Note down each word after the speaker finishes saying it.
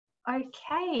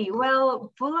Okay,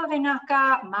 well, Bula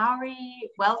Vinaka,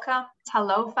 Maori, welcome,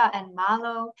 Talofa and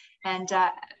Malo, and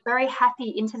very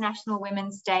happy International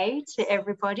Women's Day to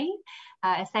everybody.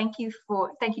 Thank you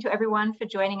to everyone for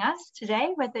joining us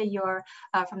today, whether you're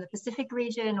from the Pacific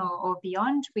region or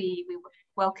beyond. We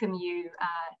welcome you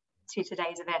to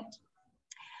today's event.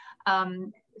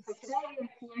 So today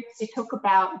we're here to talk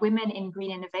about women in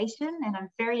green innovation, and I'm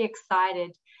very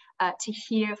excited to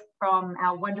hear from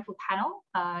our wonderful panel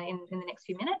in the next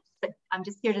few minutes. But I'm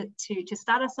just here to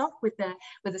start us off with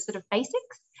the sort of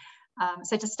basics.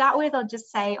 So to start with, I'll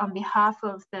just say on behalf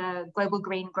of the Global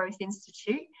Green Growth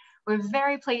Institute, we're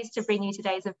very pleased to bring you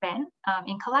today's event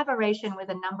in collaboration with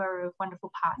a number of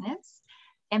wonderful partners: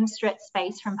 MStret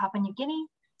Space from Papua New Guinea,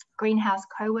 Greenhouse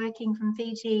Co-working from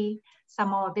Fiji,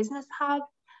 Samoa Business Hub,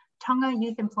 Tonga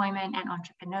Youth Employment and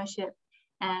Entrepreneurship,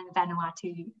 and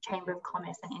Vanuatu Chamber of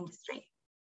Commerce and Industry.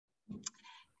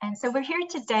 And so we're here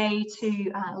today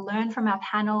to learn from our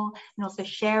panel and also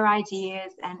share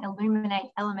ideas and illuminate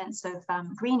elements of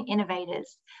green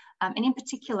innovators, and in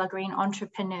particular green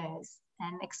entrepreneurs,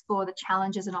 and explore the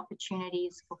challenges and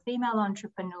opportunities for female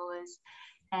entrepreneurs,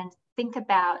 and think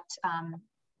about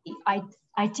the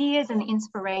ideas and the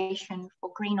inspiration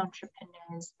for green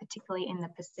entrepreneurs, particularly in the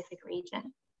Pacific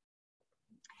region.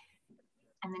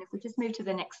 And then if we just move to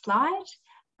the next slide,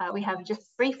 we have just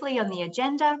briefly on the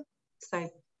agenda. So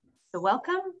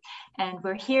welcome, and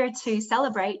we're here to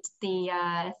celebrate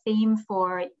the theme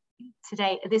for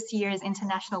this year's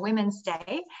International Women's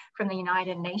Day from the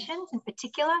United Nations, in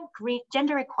particular,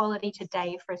 Gender Equality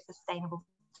Today for a Sustainable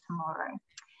Tomorrow,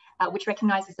 which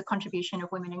recognises the contribution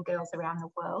of women and girls around the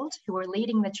world who are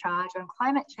leading the charge on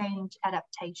climate change,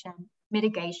 adaptation,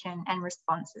 mitigation, and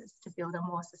responses to build a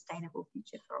more sustainable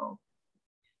future for all.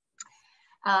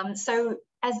 So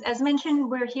as mentioned,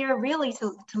 we're here really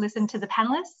to listen to the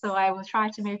panelists, so I will try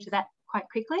to move to that quite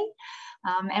quickly.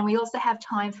 And we also have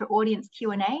time for audience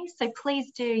Q&A, so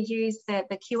please do use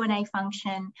the Q&A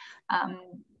function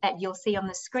that you'll see on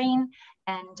the screen,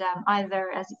 and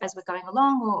either as we're going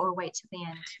along or wait till the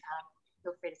end,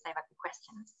 feel free to save up your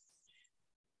questions.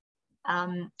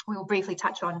 We will briefly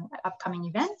touch on upcoming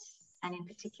events, and in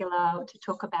particular to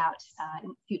talk about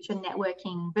future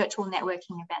virtual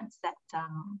networking events that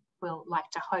we'll like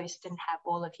to host and have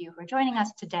all of you who are joining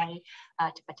us today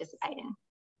to participate in.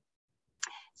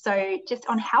 So just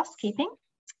on housekeeping,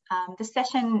 the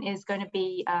session is going to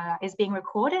be being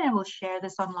recorded, and we'll share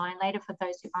this online later for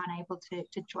those who aren't able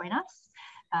to join us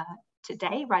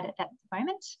today, right at the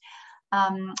moment.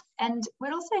 And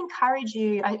we'd also encourage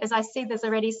you, as I see there's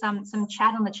already some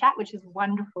chat on the chat, which is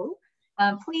wonderful.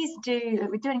 We do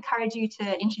encourage you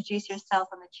to introduce yourself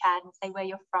on the chat and say where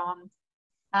you're from,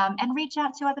 and reach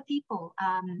out to other people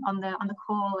on the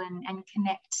call and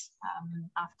connect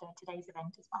after today's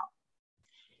event as well.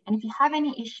 And if you have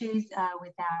any issues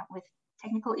with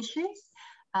technical issues,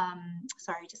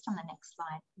 sorry, just on the next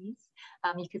slide, please.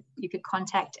 You could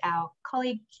contact our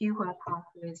colleague Hugh Huapa,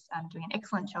 who is doing an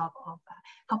excellent job of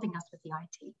helping us with the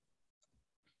IT.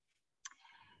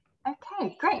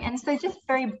 Okay, great. And so just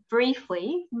very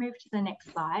briefly, move to the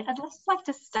next slide. I'd just like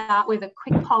to start with a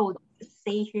quick poll to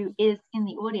see who is in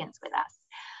the audience with us.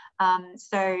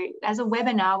 So as a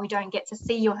webinar, we don't get to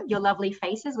see your lovely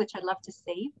faces, which I'd love to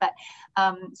see. But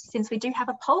since we do have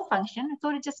a poll function, I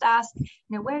thought I'd just ask,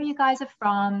 where you guys are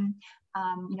from,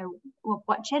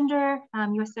 what gender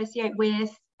you associate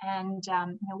with, and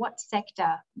what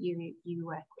sector you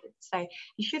work with. So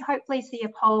you should hopefully see a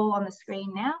poll on the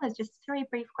screen now. There's just 3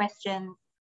 brief questions.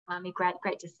 It'd be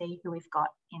great to see who we've got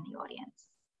in the audience.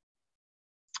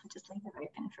 I'll just leave it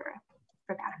open for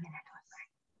about a minute or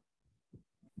so.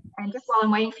 And just while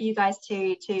I'm waiting for you guys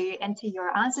to enter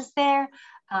your answers there,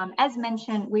 as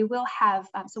mentioned, we will have,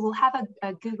 we'll have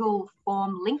a Google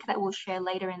form link that we'll share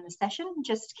later in the session.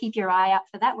 Just keep your eye out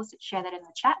for that. We'll share that in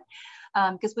the chat.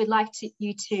 Because we'd like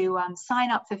you to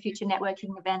sign up for future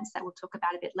networking events that we'll talk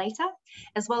about a bit later,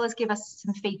 as well as give us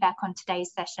some feedback on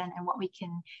today's session and what we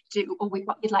can do, or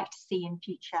what you'd like to see in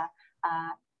future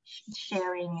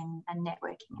sharing and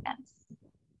networking events.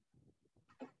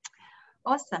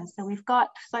 Awesome. So we've got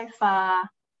so far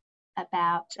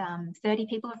about 30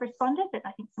 people have responded, but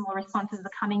I think some more responses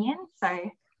are coming in.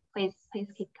 So please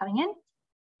keep coming in.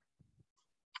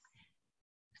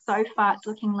 So far, it's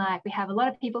looking like we have a lot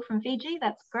of people from Fiji.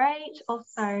 That's great. Also,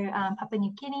 Papua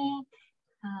New Guinea,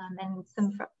 and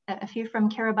a few from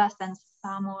Kiribati and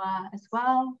Samoa as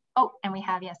well. Oh, and we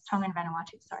have, yes, Tonga and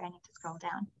Vanuatu. Sorry, I need to scroll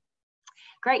down.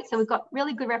 Great. So we've got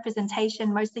really good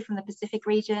representation, mostly from the Pacific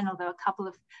region, although a couple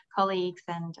of colleagues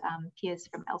and peers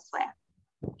from elsewhere.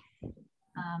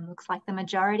 Looks like the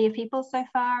majority of people so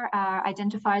far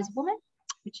identify as women,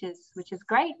 which is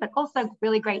great, but also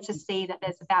really great to see that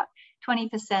there's about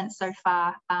 20% so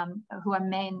far who are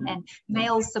men and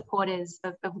male supporters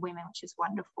of women, which is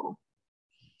wonderful.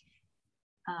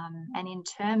 And in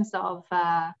terms of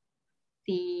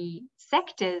the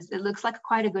sectors, it looks like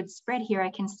quite a good spread here.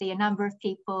 I can see a number of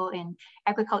people in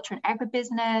agriculture and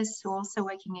agribusiness who are also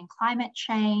working in climate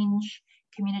change,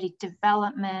 community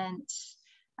development,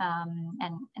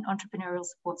 and entrepreneurial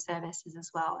support services as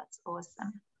well. That's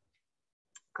awesome.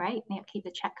 Great, yeah, keep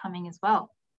the chat coming as well.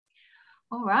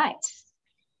 All right,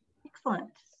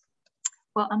 excellent.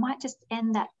 Well, I might just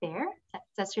end that there.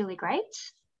 That's really great.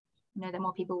 I know that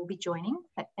more people will be joining,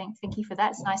 but thank you for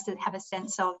that. It's nice to have a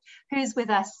sense of who's with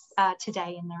us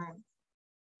today in the room.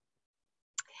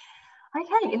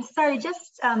 Okay, and so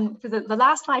just for the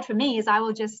last slide for me is I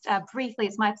will just briefly,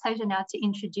 it's my pleasure now to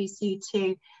introduce you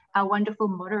to our wonderful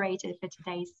moderator for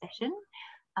today's session.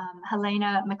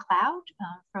 Helena McLeod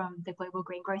from the Global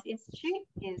Green Growth Institute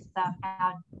is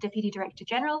our Deputy Director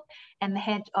General and the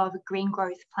Head of Green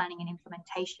Growth Planning and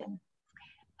Implementation.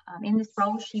 In this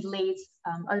role, she leads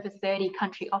over 30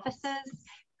 country offices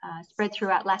spread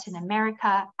throughout Latin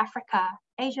America, Africa,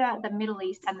 Asia, the Middle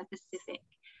East, and the Pacific,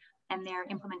 and their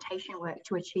implementation work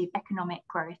to achieve economic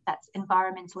growth that's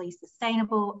environmentally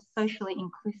sustainable, socially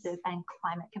inclusive, and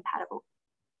climate compatible.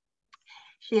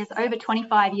 She has over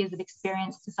 25 years of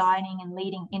experience designing and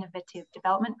leading innovative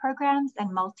development programs and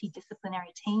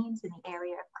multidisciplinary teams in the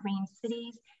area of green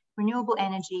cities, renewable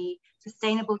energy,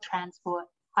 sustainable transport,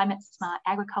 climate smart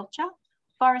agriculture,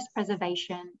 forest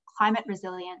preservation, climate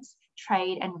resilience,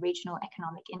 trade, and regional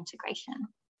economic integration.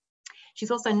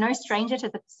 She's also no stranger to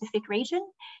the Pacific region.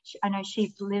 I know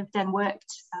she's lived and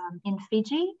worked in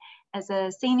Fiji as a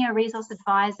senior resource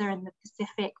advisor in the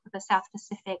Pacific with the South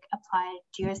Pacific Applied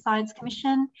Geoscience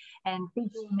Commission and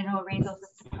Fiji Mineral Resources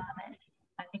Department.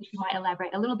 I think she might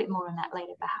elaborate a little bit more on that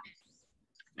later,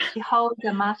 perhaps. She holds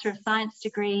a Master of Science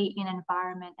degree in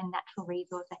Environment and Natural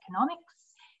Resource Economics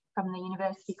from the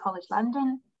University College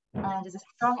London and is a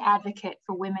strong advocate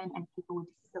for women and people with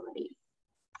disabilities.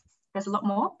 There's a lot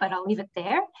more, but I'll leave it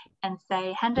there and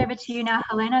say, hand over to you now,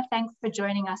 Helena. Thanks for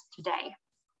joining us today.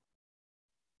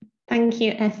 Thank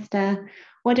you, Esther.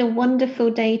 What a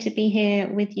wonderful day to be here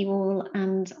with you all.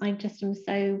 And I just am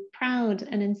so proud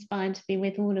and inspired to be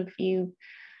with all of you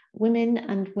women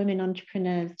and women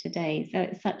entrepreneurs today. So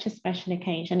it's such a special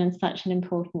occasion and such an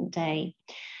important day.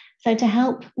 So to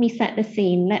help me set the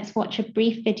scene, let's watch a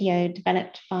brief video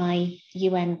developed by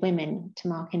UN Women to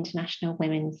mark International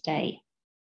Women's Day.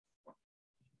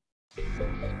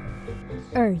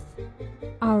 Earth,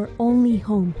 our only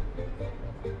home.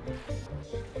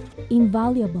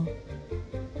 Invaluable,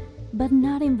 but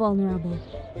not invulnerable.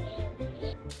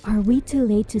 Are we too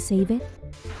late to save it?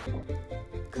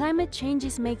 Climate change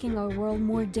is making our world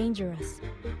more dangerous,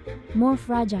 more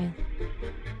fragile,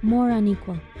 more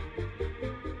unequal.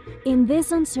 In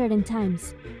these uncertain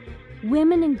times,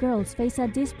 women and girls face a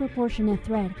disproportionate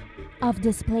threat of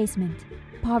displacement,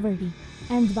 poverty,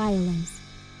 and violence.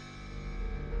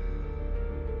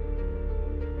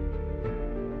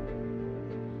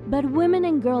 But women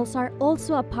and girls are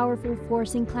also a powerful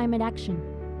force in climate action.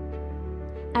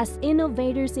 As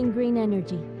innovators in green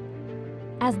energy,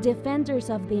 as defenders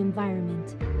of the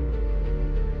environment,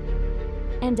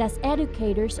 and as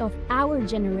educators of our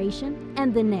generation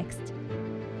and the next.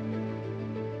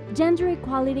 Gender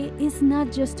equality is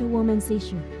not just a woman's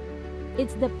issue.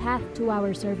 It's the path to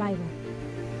our survival.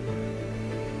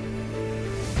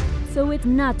 So it's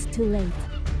not too late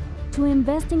to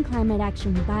invest in climate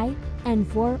action by and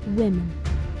for women.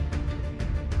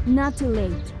 Not too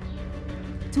late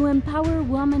to empower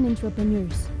women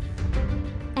entrepreneurs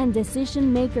and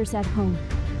decision makers at home.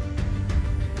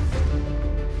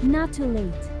 Not too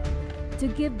late to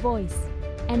give voice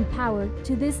and power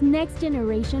to this next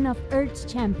generation of Earth's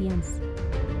champions.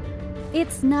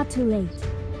 It's not too late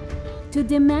to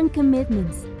demand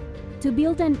commitments to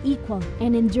build an equal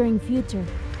and enduring future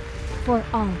for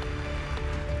all.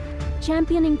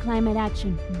 Championing climate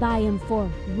action by and for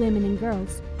women and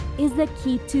girls is the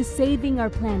key to saving our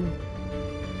planet.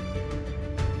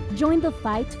 Join the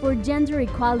fight for gender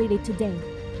equality today,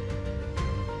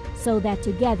 so that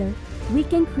together we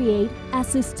can create a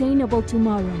sustainable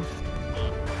tomorrow.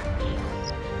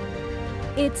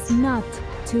 It's not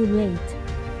too late.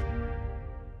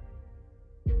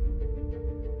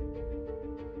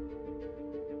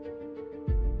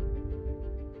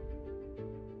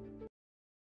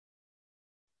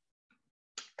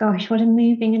 Gosh, what a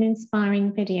moving and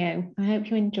inspiring video. I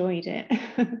hope you enjoyed it.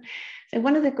 So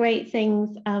one of the great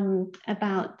things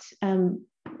about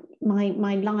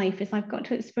my life is I've got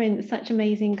to experience such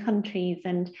amazing countries.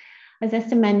 And as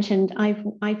Esther mentioned,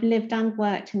 I've lived and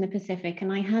worked in the Pacific,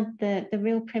 and I had the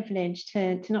real privilege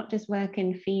to not just work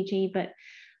in Fiji, but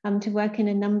to work in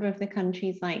a number of the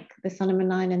countries like the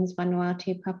Solomon Islands,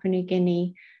 Vanuatu, Papua New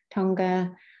Guinea,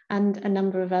 Tonga, and a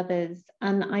number of others.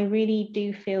 And I really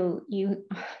do feel you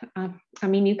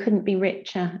couldn't be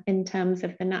richer in terms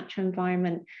of the natural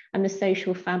environment and the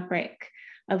social fabric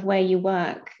of where you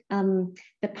work.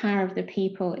 The power of the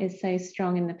people is so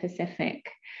strong in the Pacific,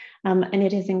 and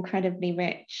it is incredibly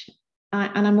rich.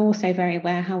 And I'm also very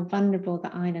aware how vulnerable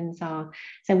the islands are.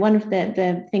 So one of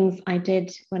the things I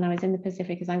did when I was in the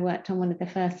Pacific is I worked on one of the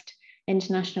first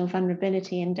international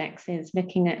vulnerability indexes,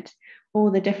 looking at all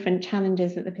the different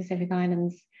challenges that the Pacific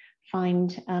Islands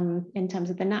find in terms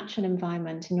of the natural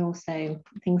environment and also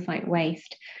things like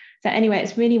waste. So anyway,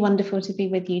 it's really wonderful to be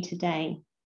with you today.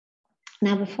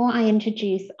 Now, before I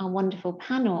introduce our wonderful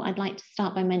panel, I'd like to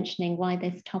start by mentioning why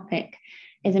this topic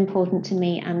is important to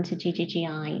me and to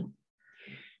GGGI.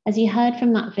 As you heard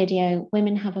from that video,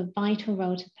 women have a vital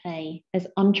role to play as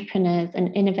entrepreneurs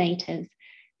and innovators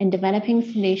in developing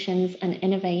solutions and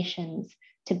innovations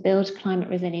to build climate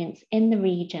resilience in the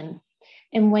region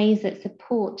in ways that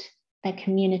support their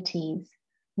communities,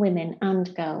 women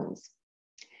and girls.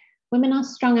 Women are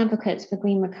strong advocates for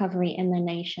green recovery in their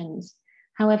nations.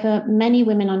 However, many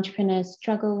women entrepreneurs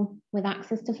struggle with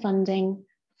access to funding,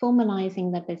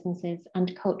 formalizing their businesses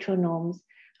and cultural norms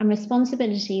and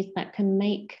responsibilities that can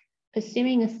make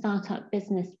pursuing a startup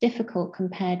business difficult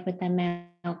compared with their male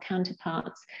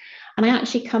counterparts. And I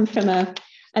actually come from an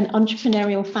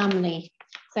entrepreneurial family.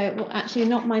 So actually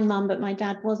not my mum, but my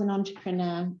dad was an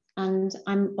entrepreneur. And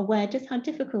I'm aware just how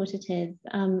difficult it is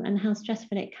and how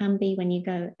stressful it can be when you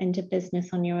go into business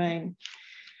on your own.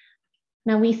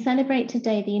 Now, we celebrate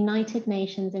today the United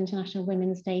Nations International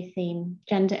Women's Day theme,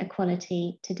 Gender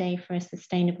Equality, Today for a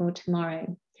Sustainable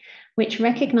Tomorrow, which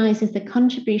recognises the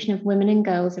contribution of women and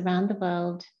girls around the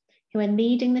world who are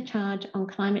leading the charge on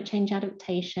climate change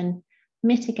adaptation,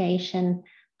 mitigation,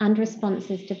 and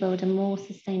responses to build a more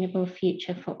sustainable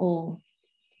future for all.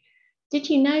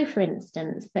 Did you know, for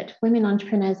instance, that women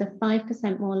entrepreneurs are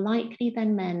 5% more likely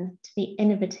than men to be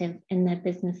innovative in their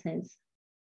businesses?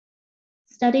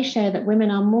 Studies show that women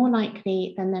are more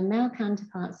likely than their male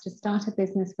counterparts to start a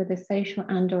business with a social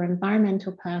and/or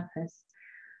environmental purpose.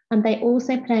 And they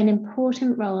also play an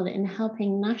important role in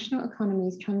helping national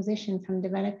economies transition from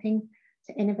developing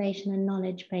to innovation and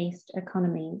knowledge-based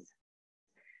economies.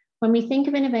 When we think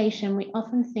of innovation, we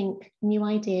often think new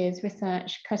ideas,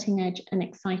 research, cutting edge and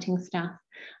exciting stuff.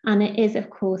 And it is, of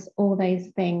course, all those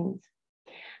things.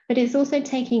 But it's also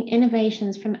taking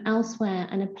innovations from elsewhere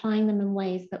and applying them in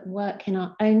ways that work in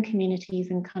our own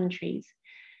communities and countries.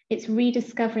 It's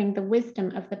rediscovering the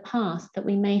wisdom of the past that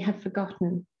we may have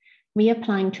forgotten,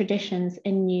 reapplying traditions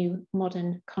in new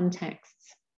modern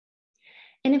contexts.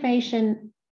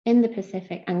 Innovation in the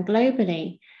Pacific and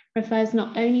globally refers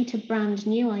not only to brand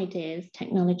new ideas,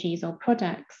 technologies, or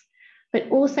products, but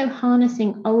also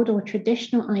harnessing old or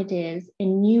traditional ideas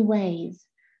in new ways,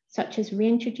 such as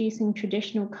reintroducing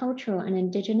traditional cultural and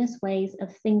Indigenous ways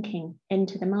of thinking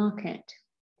into the market.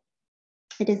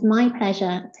 It is my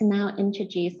pleasure to now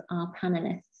introduce our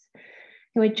panelists,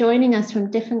 who are joining us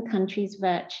from different countries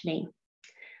virtually.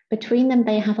 Between them,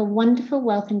 they have a wonderful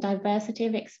wealth and diversity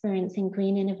of experience in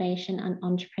green innovation and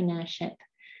entrepreneurship,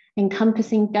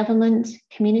 encompassing government,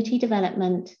 community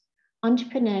development,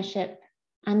 entrepreneurship,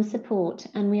 and support.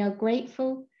 And we are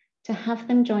grateful to have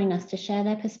them join us to share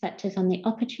their perspectives on the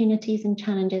opportunities and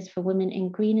challenges for women in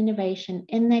green innovation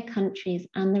in their countries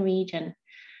and the region,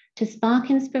 to spark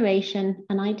inspiration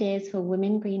and ideas for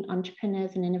women green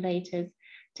entrepreneurs and innovators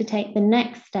to take the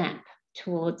next step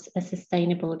towards a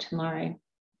sustainable tomorrow.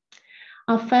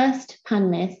 Our first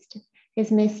panelist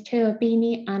is Ms.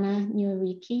 Tuabini Anna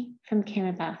Nyuariki from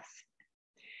Kiribati.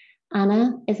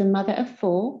 Anna is a mother of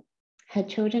 4. Her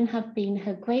children have been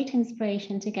her great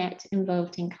inspiration to get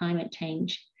involved in climate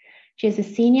change. She is a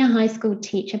senior high school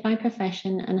teacher by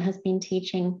profession and has been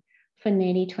teaching for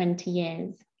nearly 20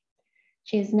 years.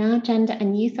 She is now Gender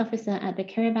and Youth Officer at the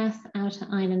Kiribati Outer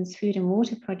Islands Food and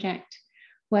Water Project,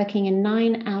 working in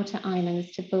 9 outer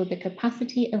islands to build the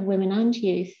capacity of women and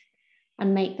youth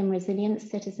and make them resilient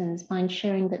citizens by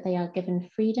ensuring that they are given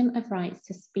freedom of rights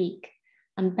to speak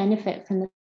and benefit from the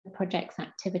project's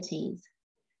activities.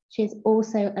 She is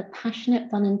also a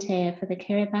passionate volunteer for the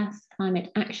Kiribati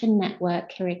Climate Action Network,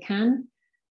 KiriCAN,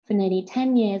 for nearly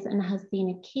 10 years and has been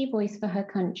a key voice for her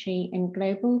country in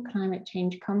global climate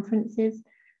change conferences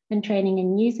and training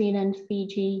in New Zealand,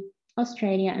 Fiji,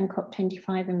 Australia, and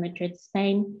COP25 in Madrid,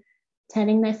 Spain,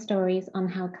 telling their stories on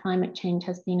how climate change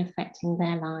has been affecting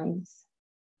their lives.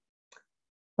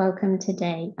 Welcome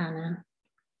today, Anna.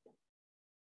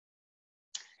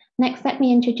 Next, let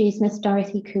me introduce Miss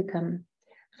Dorothy Kukum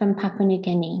from Papua New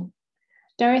Guinea.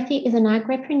 Dorothy is an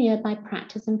agripreneur by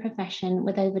practice and profession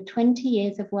with over 20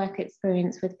 years of work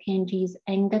experience with PNG's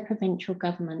Enga provincial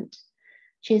government.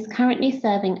 She is currently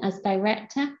serving as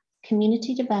Director,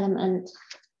 Community Development,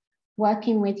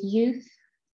 working with youth,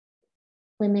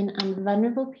 women and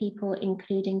vulnerable people,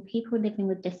 including people living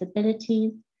with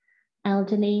disabilities,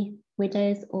 elderly,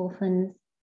 widows, orphans,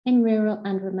 in rural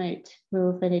and remote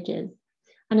rural villages.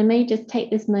 And I may just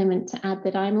take this moment to add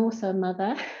that I'm also a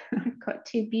mother. I've got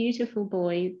two beautiful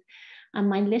boys, and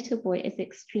my little boy is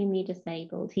extremely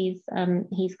disabled. He's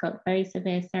got very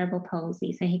severe cerebral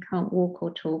palsy, so he can't walk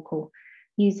or talk or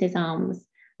use his arms.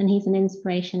 And he's an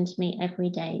inspiration to me every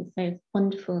day. So it's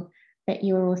wonderful that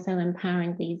you're also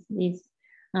empowering these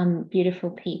beautiful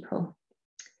people.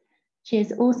 She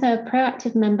is also a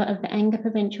proactive member of the Enga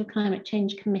Provincial Climate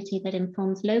Change Committee that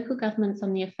informs local governments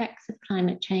on the effects of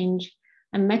climate change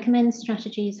and recommends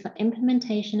strategies for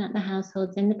implementation at the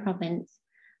households in the province,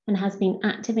 and has been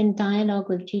active in dialogue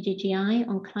with GGGI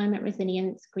on climate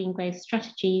resilience, green growth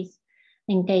strategies,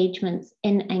 engagements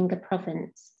in Enga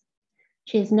province.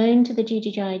 She is known to the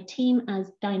GGGI team as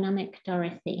Dynamic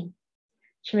Dorothy.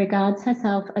 She regards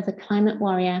herself as a climate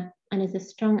warrior and is a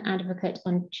strong advocate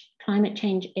on climate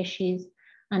change issues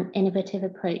and innovative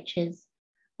approaches,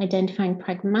 identifying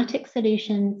pragmatic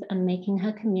solutions and making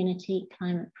her community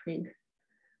climate proof.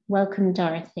 Welcome,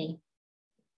 Dorothy.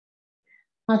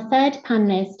 Our third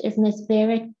panelist is Ms.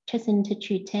 Vera Chacinta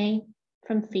Chute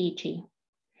from Fiji.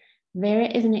 Vera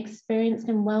is an experienced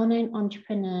and well-known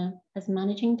entrepreneur as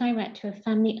managing director of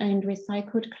family-owned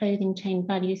recycled clothing chain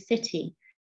Value City,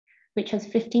 which has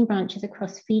 15 branches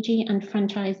across Fiji and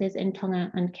franchises in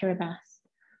Tonga and Kiribati.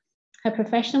 Her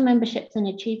professional memberships and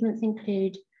achievements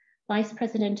include Vice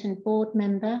President and Board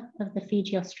Member of the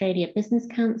Fiji Australia Business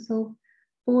Council,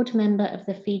 Board Member of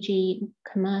the Fiji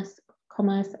Commerce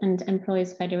and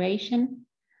Employers Federation,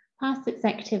 past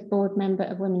Executive Board Member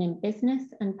of Women in Business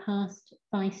and past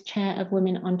Vice Chair of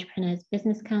Women Entrepreneurs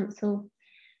Business Council.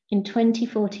 In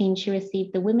 2014, she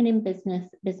received the Women in Business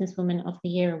Businesswoman of the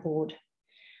Year Award.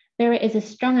 Vera is a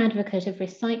strong advocate of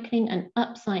recycling and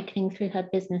upcycling through her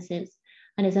businesses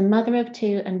and is a mother of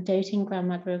two and doting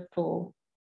grandmother of 4.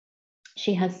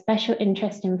 She has special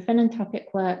interest in philanthropic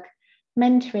work,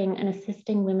 mentoring and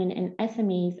assisting women in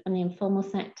SMEs and the informal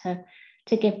sector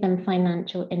to give them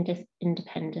financial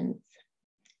independence.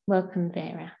 Welcome,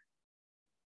 Vera.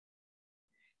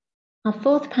 Our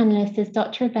fourth panelist is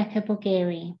Dr. Rebecca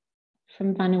Borgheri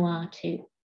from Vanuatu.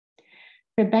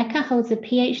 Rebecca holds a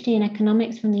PhD in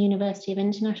economics from the University of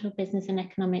International Business and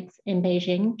Economics in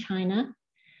Beijing, China.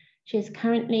 She is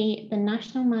currently the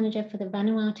National Manager for the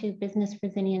Vanuatu Business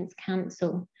Resilience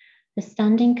Council, the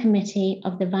standing committee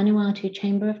of the Vanuatu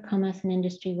Chamber of Commerce and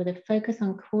Industry with a focus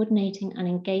on coordinating and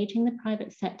engaging the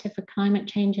private sector for climate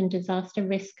change and disaster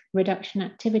risk reduction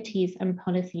activities and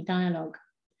policy dialogue.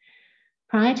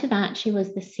 Prior to that, she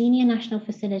was the Senior National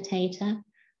Facilitator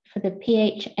for the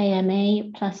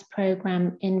PHAMA Plus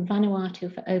program in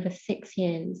Vanuatu for over 6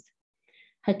 years.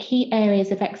 Her key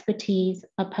areas of expertise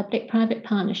are public-private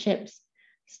partnerships,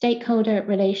 stakeholder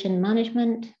relation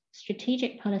management,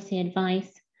 strategic policy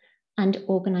advice, and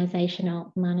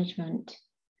organizational management.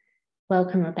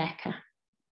 Welcome, Rebecca.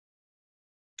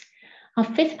 Our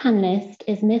fifth panelist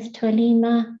is Ms.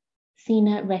 Tuilima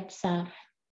Sina Retsav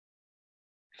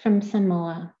from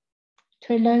Samoa.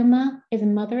 Tuilima is a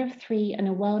mother of 3 and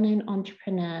a well-known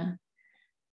entrepreneur.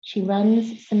 She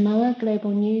runs Samoa Global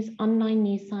News online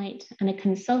news site and a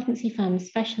consultancy firm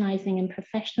specializing in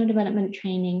professional development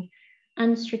training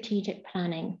and strategic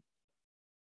planning.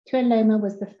 Tuilima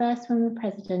was the first woman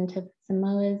president of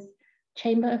Samoa's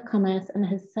Chamber of Commerce and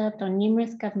has served on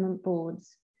numerous government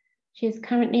boards. She is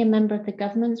currently a member of the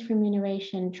Government's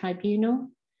Remuneration Tribunal,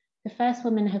 the first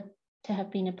woman to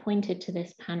have been appointed to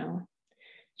this panel.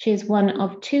 She is one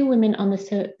of 2 women on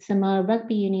the Samoa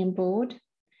Rugby Union board.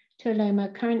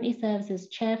 Tuilima currently serves as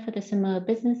chair for the Samoa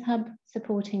Business Hub,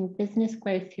 supporting business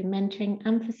growth through mentoring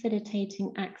and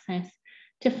facilitating access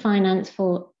to finance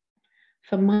for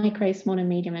micro, small and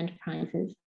medium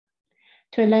enterprises.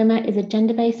 Tuilima is a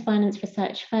gender-based violence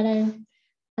research fellow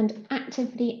and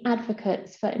actively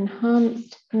advocates for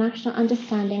enhanced national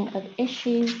understanding of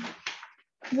issues,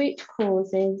 root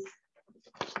causes,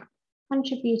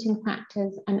 contributing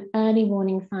factors, and early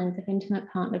warning signs of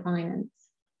intimate partner violence.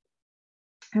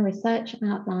 Her research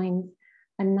outlines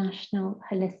a national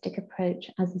holistic approach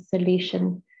as a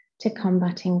solution to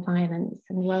combating violence.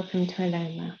 And welcome,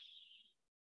 Tuilima.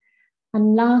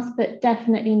 And last but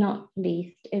definitely not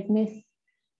least is Miss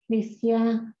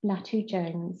Lucia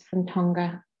Latu-Jones from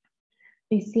Tonga.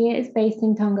 Lucia is based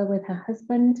in Tonga with her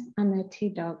husband and their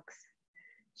 2 dogs.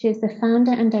 She is the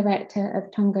founder and director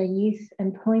of Tonga Youth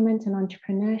Employment and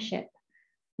Entrepreneurship,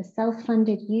 a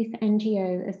self-funded youth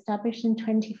NGO established in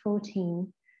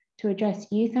 2014 to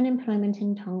address youth unemployment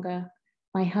in Tonga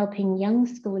by helping young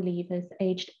school leavers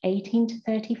aged 18 to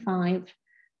 35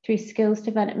 through skills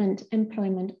development,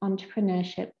 employment,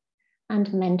 entrepreneurship, and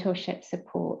mentorship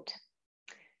support.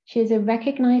 She is a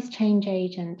recognized change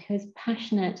agent who is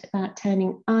passionate about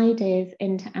turning ideas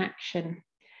into action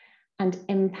and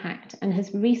impact, and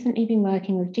has recently been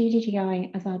working with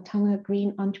GGGI as our Tonga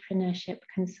Green Entrepreneurship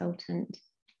Consultant.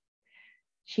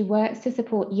 She works to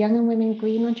support young and women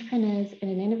green entrepreneurs in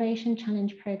an Innovation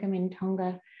Challenge program in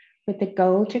Tonga with the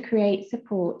goal to create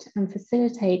support and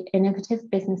facilitate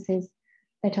innovative businesses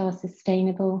that are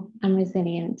sustainable and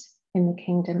resilient in the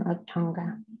Kingdom of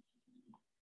Tonga.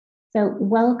 So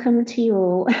welcome to you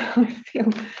all. I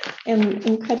feel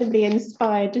incredibly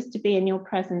inspired just to be in your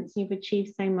presence. You've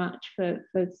achieved so much for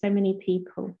so many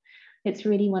people. It's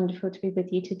really wonderful to be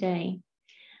with you today.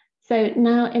 So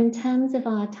now in terms of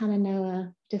our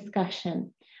Talanoa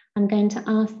discussion, I'm going to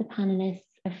ask the panelists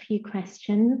a few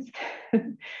questions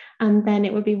and then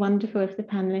it would be wonderful if the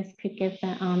panelists could give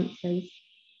their answers.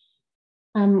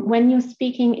 When you're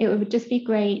speaking, it would just be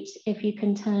great if you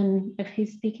can if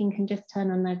who's speaking can just turn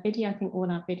on their video. I think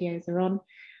all our videos are on.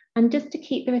 And just to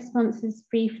keep the responses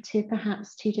brief to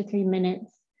perhaps 2 to 3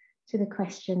 minutes to the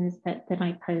questions that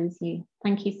I pose you.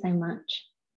 Thank you so much.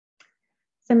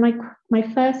 So my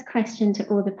first question to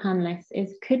all the panelists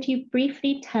is, could you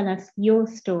briefly tell us your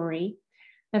story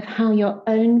of how your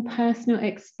own personal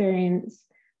experience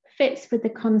fits with the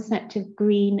concept of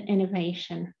green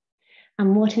innovation?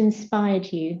 And what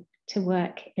inspired you to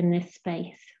work in this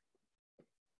space?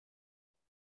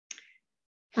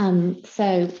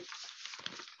 So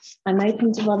I'm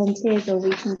open to volunteers, or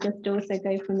we can just also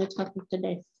go from the top of the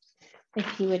list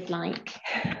if you would like.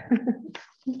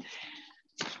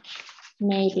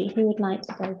 Maybe, who would like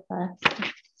to go first?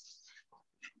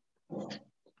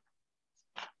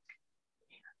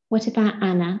 What about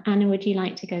Anna? Anna, would you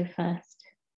like to go first?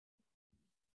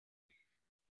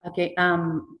 Okay,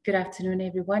 good afternoon,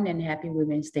 everyone, and happy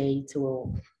Women's Day to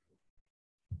all.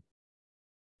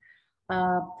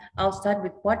 I'll start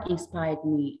with what inspired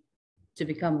me to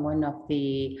become one of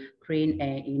the green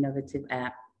and innovative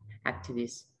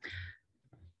activists.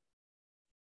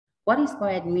 What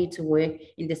inspired me to work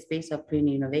in the space of green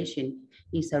innovation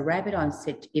is a rapid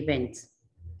onset event.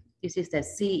 This is the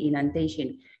sea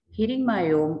inundation hitting my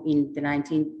home in the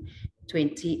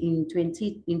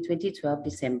 2012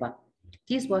 December.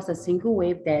 This was a single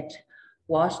wave that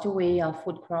washed away our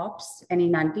food crops and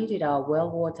inundated our well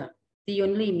water, the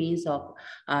only means of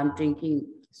drinking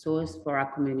source for our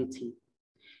community.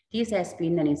 This has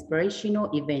been an inspirational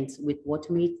event which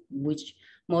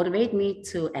motivated me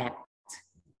to act.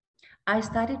 I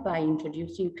started by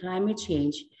introducing climate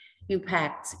change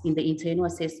impacts in the internal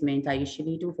assessment I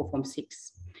usually do for Form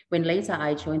 6, when later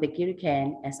I joined the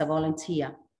Girikan as a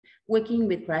volunteer, working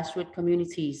with grassroots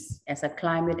communities as a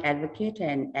climate advocate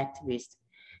and activist,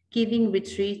 giving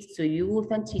retreats to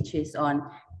youth and teachers on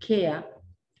care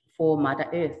for Mother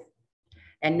Earth,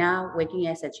 and now working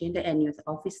as a gender and youth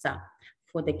officer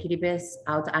for the Kiribati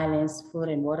Outer Islands Food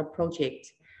and Water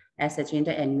Project as a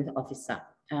gender and youth officer.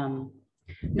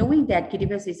 Knowing that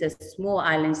Kiribati is a small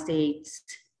island state,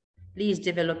 least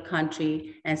developed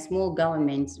country, and small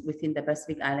governments within the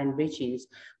Pacific Island regions,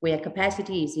 where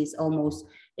capacity is almost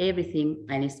everything,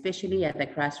 and especially at the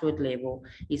grassroots level,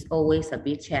 is always a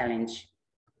big challenge.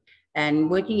 And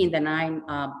working in the 9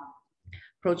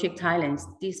 Project Islands,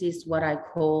 this is what I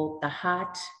call the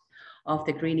heart of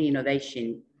the green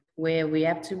innovation, where we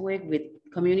have to work with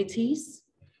communities,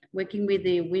 working with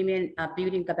the women,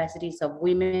 building capacities of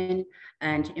women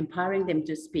and empowering them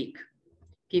to speak,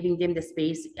 giving them the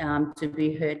space to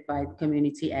be heard by the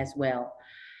community as well.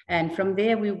 And from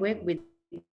there, we work with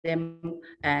them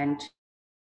and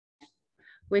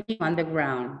working on the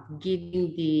ground,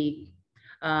 giving the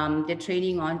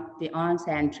training on the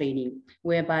on-sand training,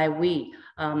 whereby we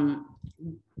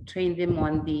train them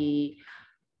on the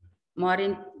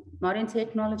modern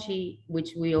technology,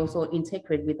 which we also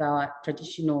integrate with our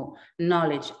traditional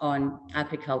knowledge on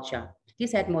agriculture.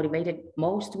 This had motivated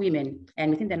most women, and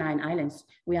within the 9 islands,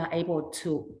 we are able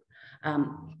to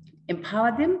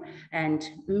empower them and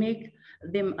make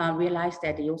them realize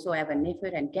that they also have an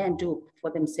effort and can do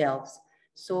for themselves.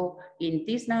 So in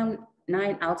these 9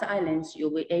 outer islands,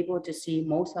 you'll be able to see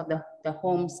most of the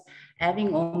homes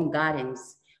having own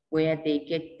gardens, where they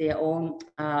get their own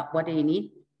what they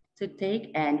need to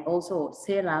take, and also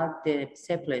sell out the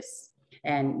surplus.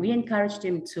 And we encourage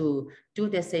them to do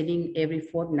the selling every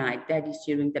fortnight. That is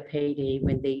during the payday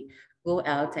when they go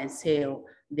out and sell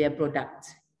their product.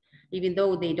 Even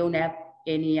though they don't have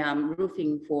any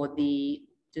roofing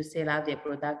to sell out their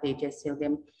product, they just sell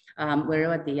them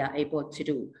wherever they are able to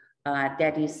do.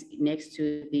 That is next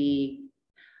to the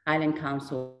Island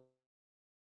Council.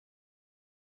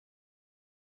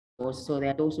 So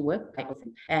that those who work quite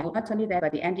often. And not only that,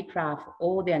 but the handicraft,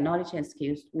 all their knowledge and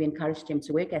skills, we encourage them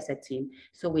to work as a team.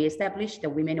 So we established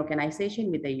the women organization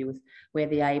with the youth, where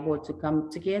they are able to come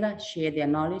together, share their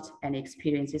knowledge and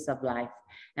experiences of life.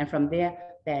 And from there,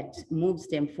 that moves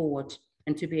them forward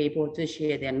and to be able to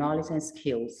share their knowledge and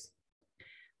skills.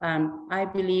 I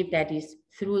believe that is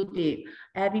through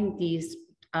having this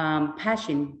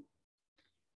passion,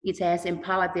 it has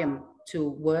empowered them to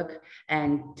work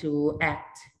and to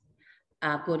act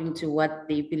according to what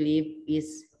they believe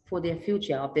is for the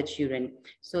future of the children.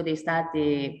 So they start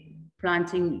the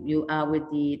planting with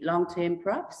the long-term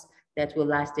crops that will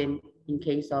last them in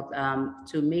case of,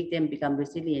 to make them become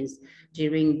resilient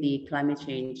during the climate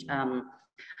change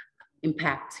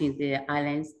impacts in the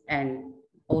islands, and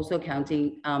also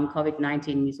counting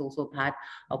COVID-19 is also part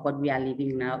of what we are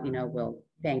living now in our world.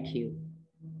 Thank you.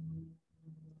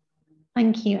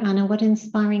 Thank you, Anna. What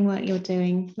inspiring work you're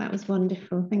doing. That was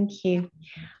wonderful. Thank you.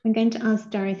 I'm going to ask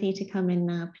Dorothy to come in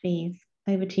now, please.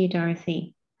 Over to you,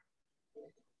 Dorothy.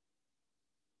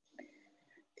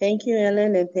 Thank you,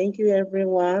 Ellen, and thank you,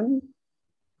 everyone.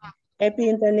 Happy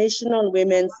International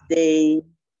Women's Day.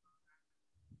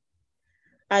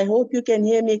 I hope you can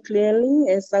hear me clearly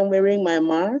as I'm wearing my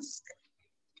mask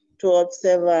to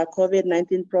observe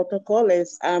COVID-19 protocol,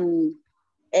 as I'm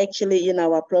actually in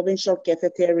our provincial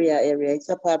cafeteria area. It's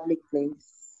a public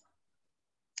place.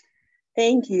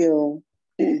 Thank you.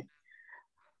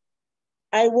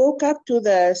 I woke up to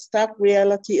the stark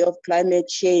reality of climate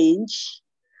change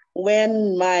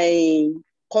when my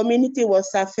community was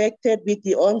affected with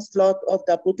the onslaught of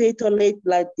the potato late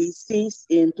blight disease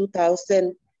in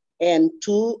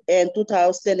 2002 and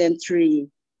 2003.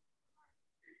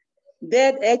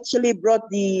 That actually brought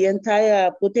the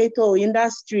entire potato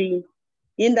industry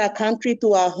in the country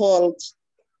to a halt,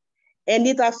 and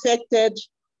it affected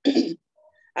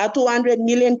a 200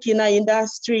 million kina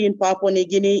industry in Papua New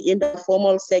Guinea in the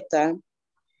formal sector,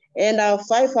 and a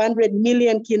 500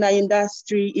 million kina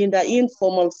industry in the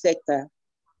informal sector.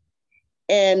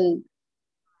 And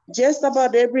just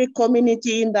about every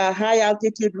community in the high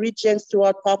altitude regions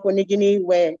throughout Papua New Guinea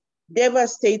were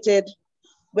devastated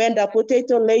when the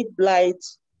potato late blight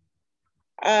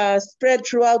spread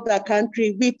throughout the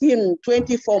country within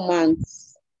 24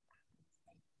 months.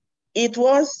 It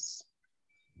was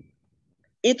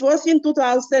in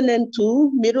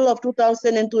 2002, middle of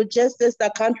 2002, just as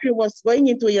the country was going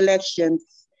into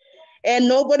elections. And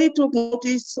nobody took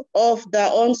notice of the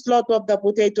onslaught of the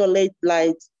potato late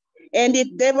blight. And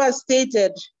it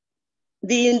devastated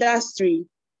the industry.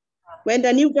 When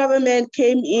the new government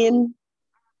came in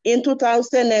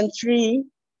 2003,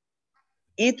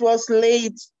 it was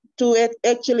late to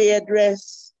actually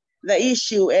address the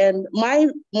issue. And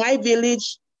my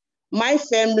village, my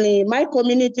family, my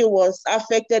community was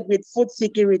affected with food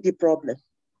security problem.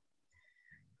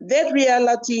 That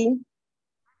reality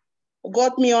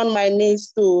got me on my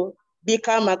knees to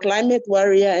become a climate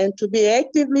warrior and to be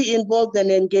actively involved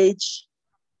and engaged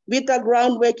with a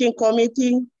groundbreaking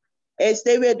committee as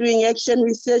they were doing action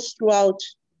research throughout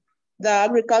the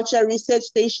agriculture research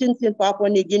stations in Papua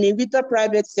New Guinea with the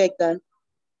private sector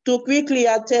to quickly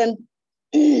attend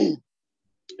to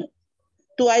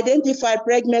identify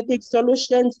pragmatic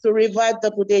solutions to revive the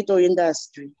potato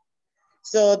industry.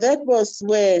 So that was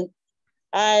where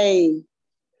I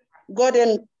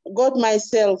got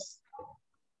myself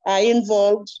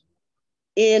involved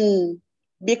in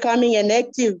becoming an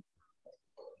active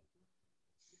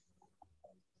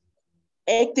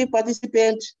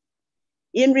participant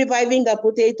in reviving the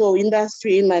potato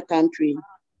industry in my country.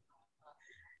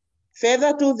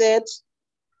 Further to that,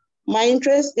 my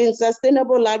interest in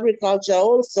sustainable agriculture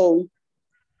also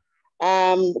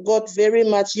got very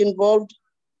much involved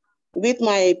with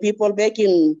my people back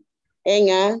in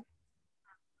Enga.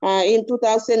 In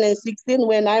 2016,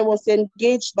 when I was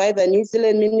engaged by the New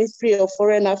Zealand Ministry of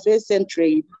Foreign Affairs and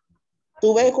Trade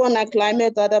to work on a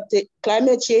climate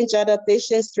change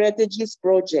adaptation strategies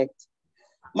project.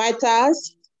 My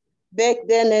task back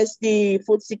then as the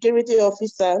food security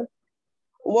officer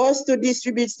was to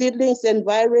distribute seedlings and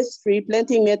virus-free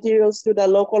planting materials to the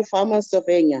local farmers of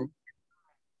Enga.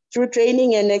 through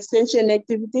training and extension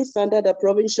activities under the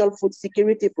Provincial Food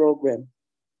Security Program.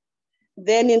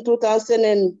 Then in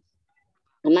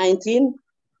 2019,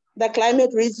 the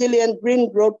Climate Resilient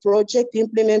Green Growth Project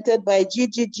implemented by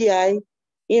GGGI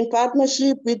in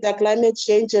partnership with the Climate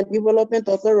Change and Development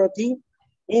Authority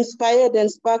inspired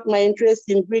and sparked my interest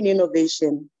in green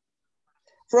innovation.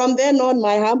 From then on,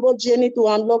 my humble journey to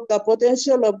unlock the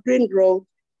potential of green growth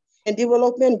and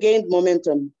development gained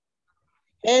momentum.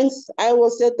 Hence, I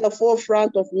was at the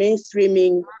forefront of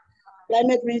mainstreaming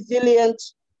Climate Resilient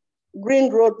Green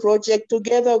Growth Project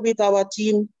together with our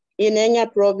team in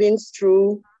Enya Province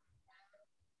through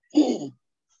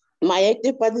my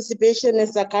active participation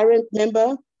as a current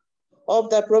member of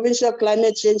the Provincial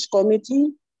Climate Change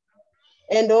Committee,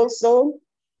 and also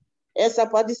as a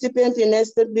participant in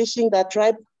establishing the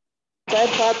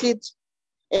tripartite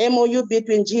MOU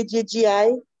between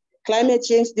GGGI, Climate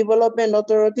Change Development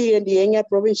Authority, and the Enya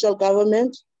Provincial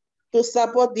Government to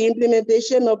support the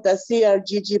implementation of the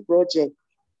CRGG project.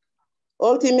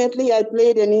 Ultimately, I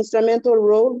played an instrumental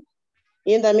role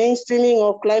in the mainstreaming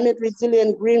of climate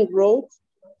resilient green growth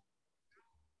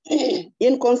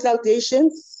in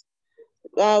consultations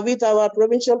with our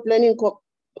provincial planning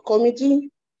committee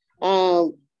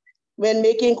when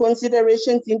making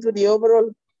considerations into the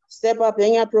overall Step Up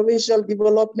Enya Provincial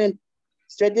Development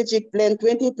Strategic Plan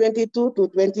 2022 to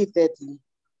 2030.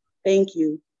 Thank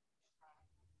you.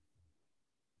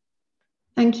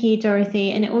 Thank you,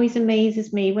 Dorothy. And it always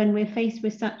amazes me when we're faced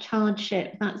with such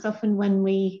hardship, that's often when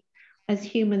we, as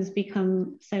humans,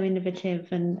 become so innovative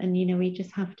and you know, we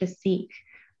just have to seek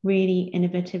really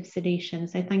innovative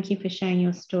solutions. So thank you for sharing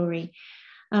your story.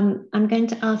 I'm going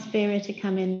to ask Vera to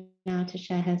come in now to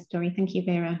share her story. Thank you,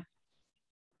 Vera.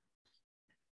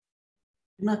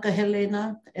 Naka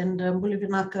Helena and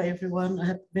Bulivinaka everyone.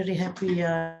 A very happy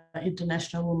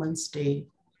International Women's Day.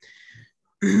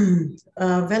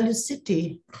 Value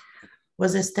City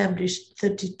was established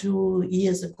 32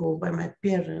 years ago by my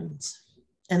parents,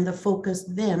 and the focus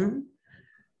then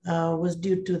was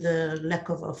due to the lack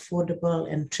of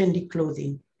affordable and trendy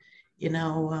clothing in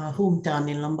our hometown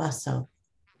in Lambasa.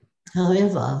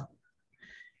 However,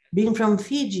 being from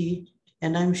Fiji,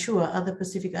 and I'm sure other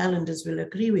Pacific Islanders will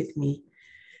agree with me,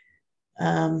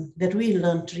 that we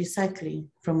learned recycling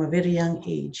from a very young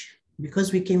age.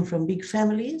 Because we came from big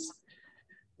families,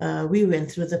 we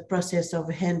went through the process of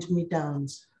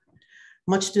hand-me-downs,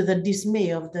 much to the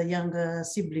dismay of the younger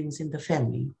siblings in the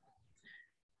family.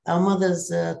 Our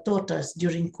mothers taught us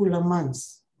during cooler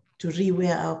months to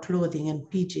rewear our clothing and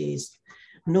PJs,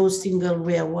 no single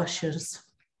wear washers,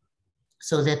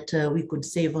 so that we could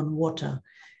save on water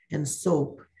and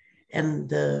soap and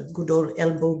the good old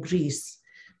elbow grease,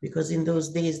 because in those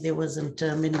days there wasn't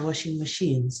many washing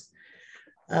machines.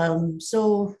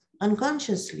 So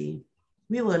unconsciously,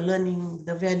 we were learning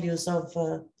the values of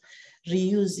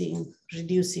reusing,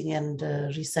 reducing, and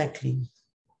recycling.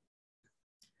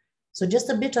 So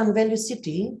just a bit on Value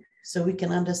City, so we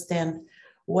can understand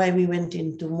why we went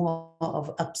into more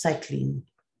of upcycling,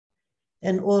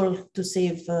 and all to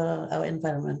save our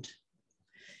environment.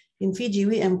 In Fiji,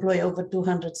 we employ over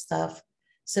 200 staff,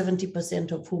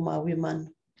 70% of whom are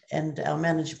women, and our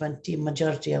management team,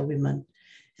 majority are women.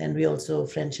 And we also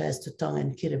franchise to Tonga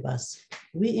and Kiribati.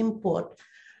 We import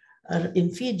in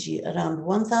Fiji around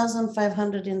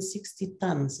 1,560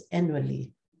 tons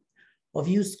annually of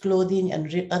used clothing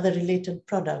and other related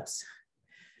products,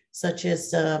 such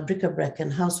as bric-a-brac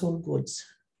and household goods,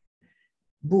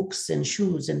 books and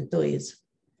shoes and toys.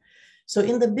 So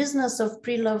in the business of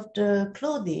pre-loved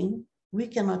clothing, we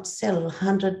cannot sell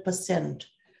 100%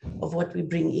 of what we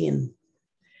bring in.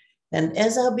 And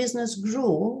as our business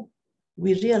grew,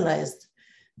 we realized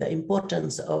the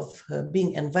importance of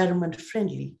being environment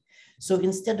friendly. So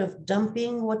instead of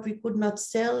dumping what we could not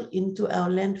sell into our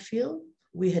landfill,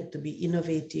 we had to be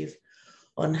innovative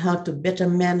on how to better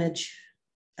manage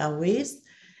our waste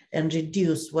and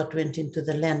reduce what went into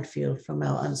the landfill from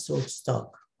our unsold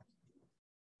stock.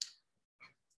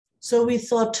 So we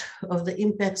thought of the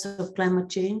impacts of climate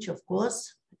change, of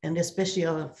course, and especially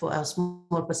for our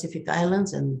small Pacific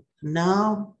Islands, and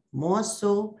now more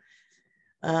so,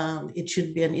 it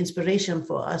should be an inspiration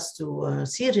for us to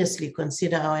seriously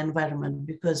consider our environment,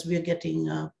 because we're getting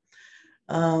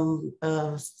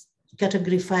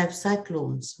Category 5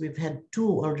 cyclones. We've had 2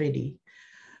 already,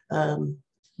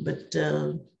 but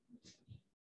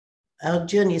our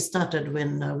journey started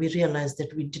when we realized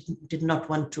that we did not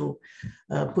want to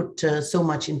put so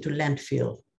much into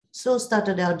landfill. So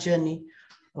started our journey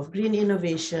of green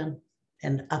innovation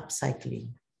and upcycling.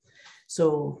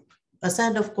 So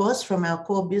aside, of course, from our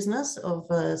core business of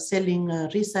selling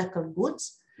recycled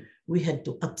goods, we had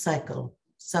to upcycle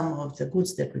some of the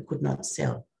goods that we could not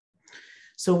sell.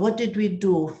 So what did we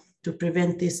do to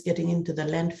prevent this getting into the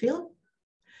landfill?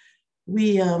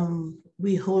 We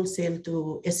wholesale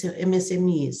to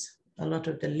MSMEs, a lot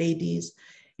of the ladies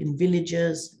in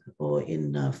villages or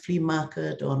in flea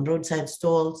market or on roadside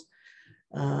stalls,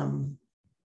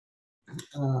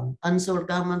 unsold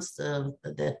garments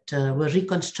that were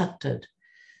reconstructed.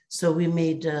 So we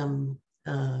made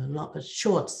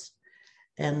shorts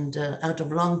and out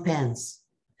of long pants,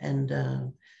 and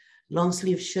long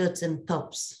sleeve shirts and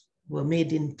tops were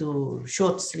made into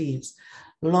short sleeves.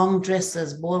 Long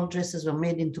dresses, ball dresses were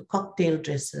made into cocktail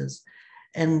dresses.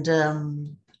 And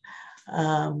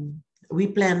we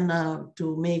plan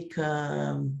to make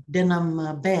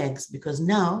denim bags, because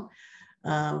now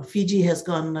Fiji has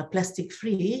gone plastic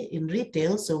free in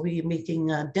retail. So we're making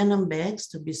denim bags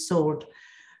to be sold.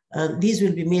 These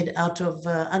will be made out of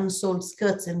unsold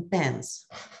skirts and pants.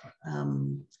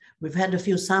 We've had a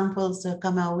few samples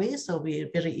come our way, so we're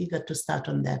very eager to start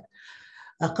on that.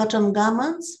 Cotton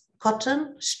garments,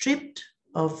 cotton stripped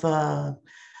of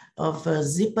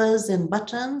zippers and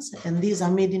buttons, and these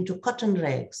are made into cotton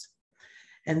rags.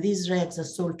 And these rags are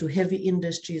sold to heavy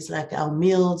industries like our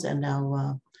mills and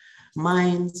our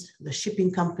mines, the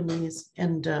shipping companies,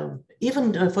 and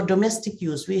even for domestic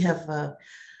use, we have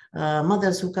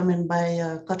mothers who come and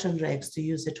buy cotton rags to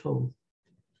use at home.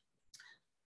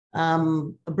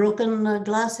 Broken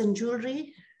glass and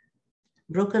jewelry,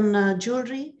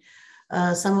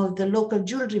 some of the local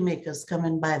jewelry makers come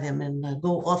and buy them and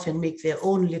go off and make their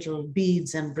own little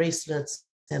beads and bracelets,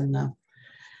 and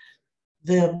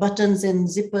the buttons and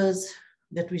zippers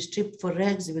that we strip for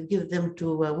rags, we give them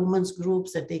to women's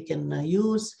groups that they can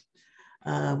use.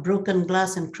 Broken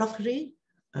glass and crockery,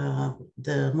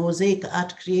 the mosaic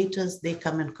art creators, they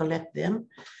come and collect them,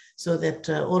 so that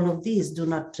all of these do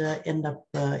not end up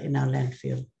in our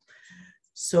landfill.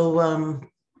 So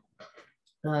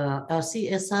our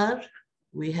CSR,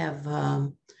 we have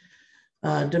a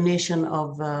donation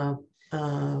of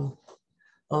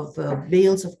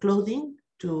bales of clothing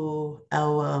to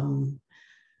our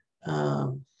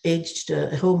aged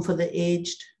home for the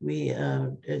aged. We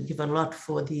give a lot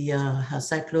for the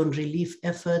cyclone relief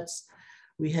efforts.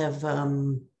 We have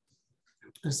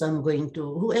some going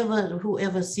to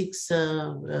whoever seeks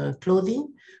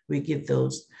clothing, we give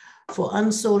those. For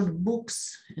unsold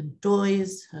books and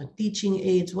toys, teaching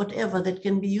aids, whatever that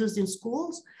can be used in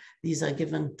schools, these are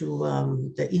given to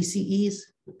the ECEs,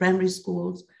 the primary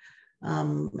schools,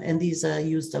 and these are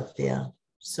used up there.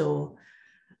 So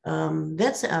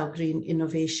that's our green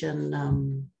innovation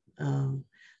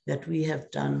that we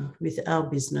have done with our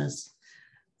business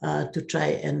to try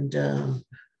and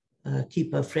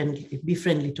be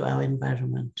friendly to our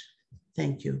environment.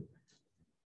 Thank you.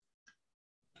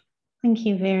 Thank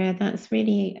you, Vera. That's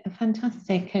really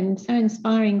fantastic and so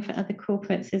inspiring for other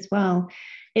corporates as well.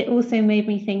 It also made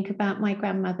me think about my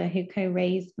grandmother who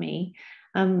co-raised me,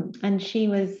 and she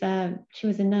was a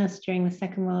nurse during the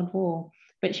Second World War,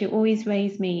 but she always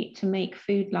raised me to make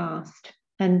food last.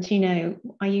 And you know,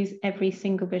 I use every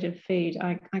single bit of food.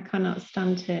 I cannot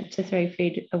stand to throw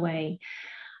food away.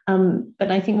 But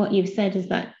I think what you've said is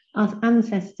that our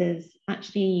ancestors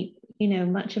actually, you know,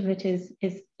 much of it is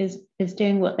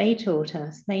doing what they taught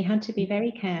us. They had to be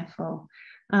very careful,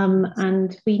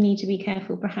 and we need to be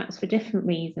careful perhaps for different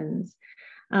reasons.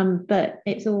 But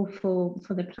it's all for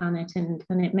the planet, and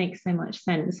it makes so much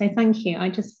sense. So thank you.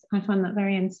 I find that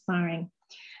very inspiring.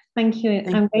 Thank you.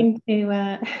 I'm going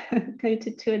to go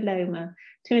to Tualoma.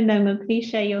 Tualoma, please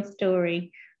share your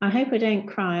story. I hope I don't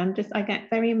cry. I get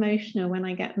very emotional when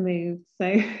I get moved.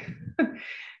 So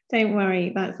don't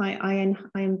worry. I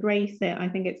embrace it. I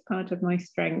think it's part of my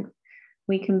strength.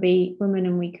 We can be women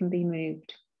and we can be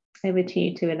moved. Over to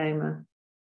you, Tualoma.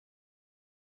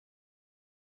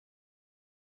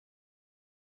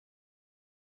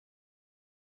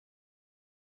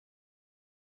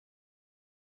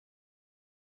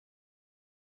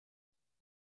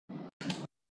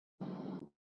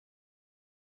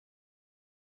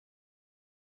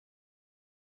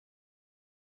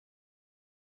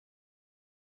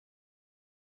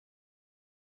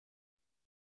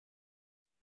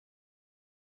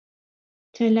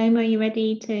 Tualoma, are you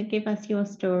ready to give us your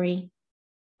story?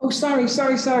 Oh, sorry.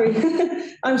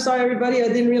 I'm sorry, everybody. I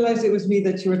didn't realize it was me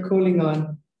that you were calling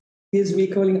on. Here's me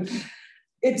calling.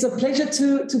 It's a pleasure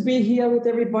to be here with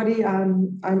everybody.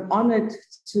 I'm honored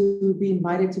to be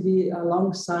invited to be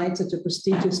alongside such a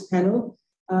prestigious panel.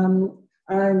 I'm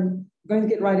going to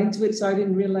get right into it, so I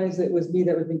didn't realize that it was me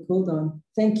that was being called on.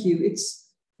 Thank you. It's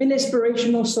been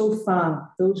inspirational so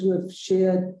far. Those who have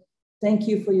shared thank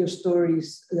you for your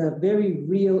stories, the very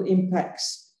real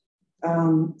impacts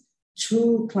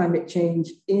to climate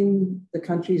change in the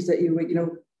countries that you were, you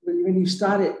know, when you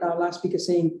started, our last speaker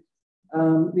saying,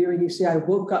 when you say, I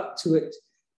woke up to it,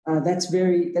 that's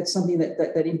something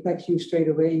that impacts you straight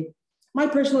away. My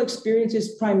personal experience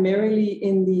is primarily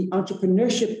in the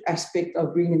entrepreneurship aspect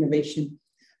of green innovation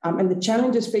and the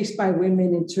challenges faced by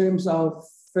women in terms of,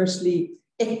 firstly,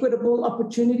 equitable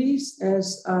opportunities,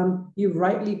 as you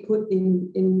rightly put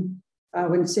in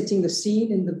when setting the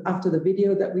scene after the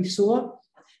video that we saw,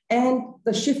 and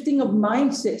the shifting of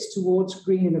mindsets towards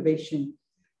green innovation.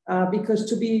 Because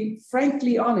to be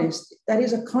frankly honest, that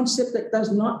is a concept that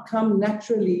does not come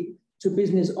naturally to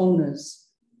business owners.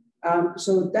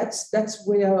 So that's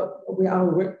where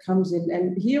our work comes in.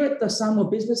 And here at the Samoa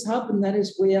Business Hub, and that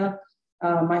is where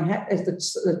my hat as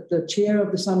the chair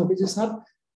of the Samoa Business Hub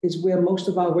is where most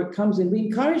of our work comes in. We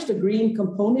encourage the green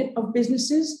component of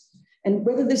businesses, and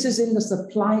whether this is in the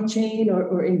supply chain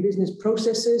or in business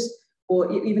processes,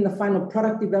 or even the final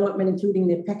product development, including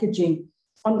their packaging.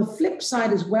 On the flip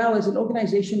side, as well, as an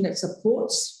organization that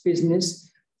supports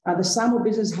business, the Samoa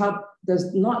Business Hub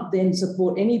does not then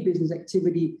support any business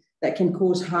activity that can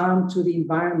cause harm to the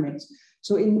environment.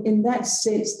 So in that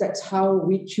sense, that's how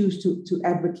we choose to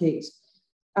advocate.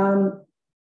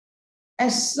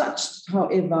 As such,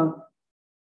 however,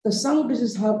 the Samoa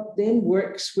Business Hub then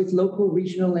works with local,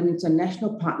 regional, and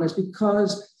international partners,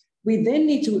 because we then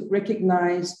need to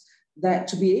recognize that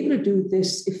to be able to do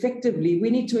this effectively, we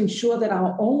need to ensure that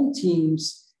our own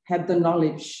teams have the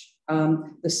knowledge,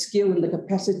 the skill, and the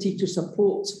capacity to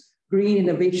support green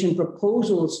innovation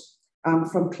proposals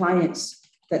from clients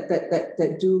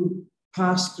that do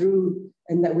pass through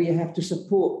and that we have to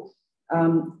support.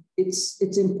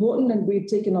 It's important, and we've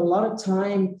taken a lot of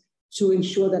time to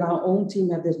ensure that our own team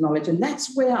have this knowledge. And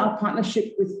that's where our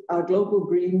partnership with our Global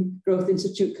Green Growth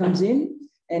Institute comes in,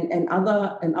 and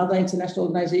other international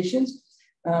organizations.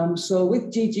 So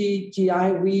with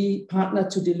GGGI, we partner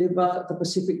to deliver the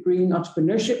Pacific Green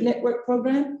Entrepreneurship Network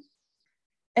program.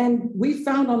 And we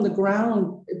found on the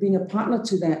ground, being a partner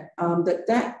to that,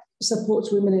 that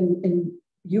supports women and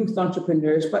youth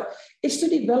entrepreneurs, but it's to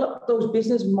develop those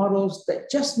business models that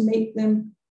just make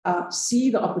them see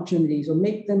the opportunities, or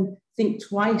make them think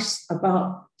twice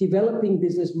about developing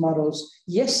business models,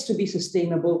 yes, to be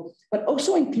sustainable, but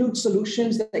also include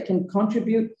solutions that can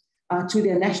contribute to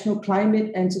their national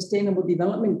climate and sustainable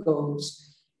development goals.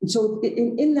 And so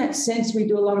in that sense, we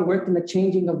do a lot of work in the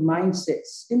changing of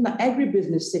mindsets. In the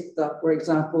agribusiness sector, for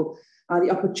example,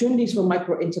 the opportunities for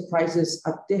micro enterprises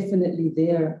are definitely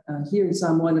there here in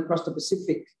Samoa and across the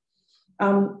Pacific.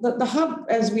 The hub,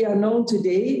 as we are known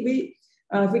today,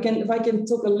 if I can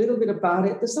talk a little bit about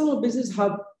it, the Samoa Business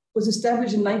Hub was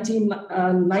established in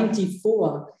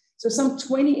 1994. So some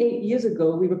 28 years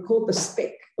ago, we were called the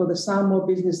SPEC, or the Samoa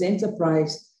Business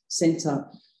Enterprise Center.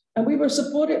 And we were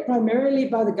supported primarily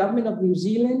by the government of New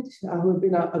Zealand, who have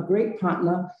been a great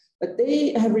partner, but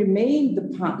they have remained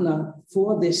the partner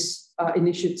for this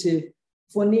initiative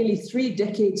for nearly 3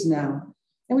 decades now.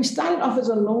 And we started off as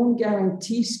a loan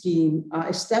guarantee scheme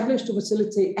established to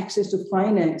facilitate access to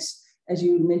finance, as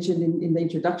you mentioned in the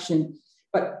introduction,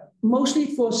 but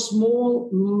mostly for small,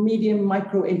 medium,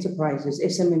 micro enterprises,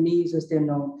 SMMEs as they're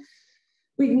known.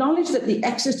 We acknowledge that the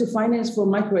access to finance for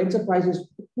micro enterprises,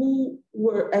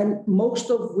 and most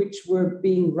of which were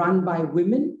being run by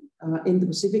women in the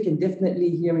Pacific, and definitely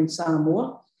here in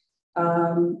Samoa.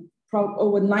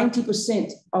 Over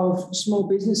 90% of small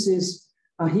businesses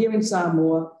are here in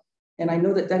Samoa, and I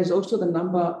know that that is also the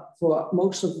number for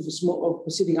most of the small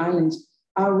Pacific Islands,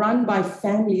 are run by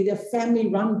family. They're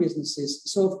family-run businesses.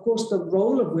 So, of course, the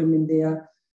role of women there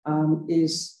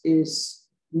is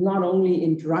not only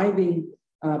in driving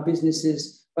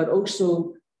businesses, but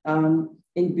also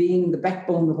in being the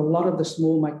backbone of a lot of the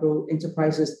small micro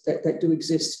enterprises that do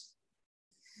exist.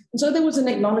 And so there was an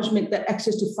acknowledgement that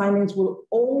access to finance will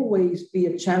always be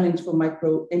a challenge for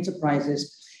micro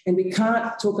enterprises. And we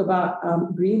can't talk about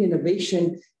green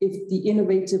innovation if the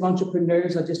innovative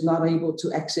entrepreneurs are just not able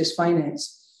to access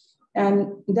finance.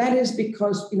 And that is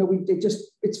because, you know,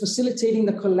 it's facilitating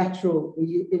the collateral.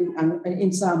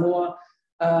 In Samoa,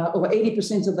 over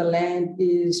 80% of the land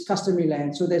is customary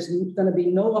land. So there's going to be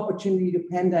no opportunity to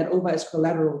hand that over as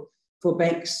collateral for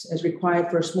banks as required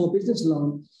for a small business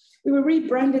loan. We were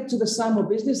rebranded to the Samoa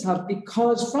Business Hub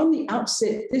because from the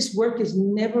outset, this work is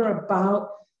never about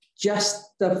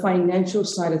just the financial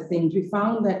side of things. We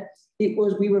found that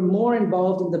we were more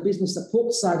involved in the business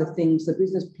support side of things, the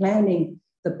business planning,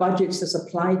 the budgets, the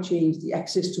supply chains, the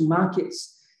access to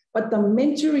markets. But the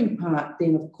mentoring part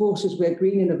then, of course, is where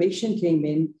green innovation came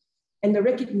in. and the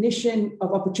recognition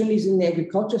of opportunities in the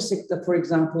agriculture sector, for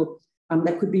example,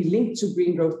 that could be linked to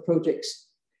green growth projects.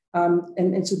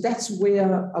 And so that's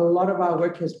where a lot of our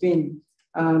work has been.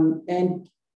 And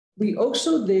we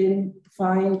also then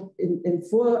find, and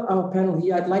for our panel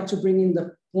here, I'd like to bring in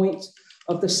the point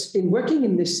of this, in working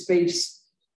in this space,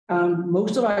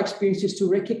 most of our experience is to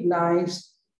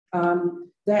recognize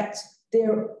that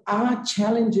there are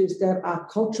challenges that are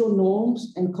cultural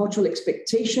norms and cultural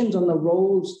expectations on the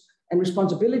roles and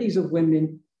responsibilities of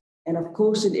women. And of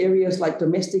course, in areas like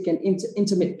domestic and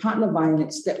intimate partner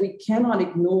violence that we cannot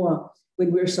ignore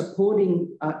when we're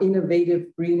supporting innovative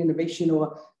green innovation,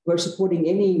 or we're supporting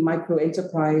any micro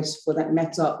enterprise for that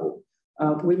matter, or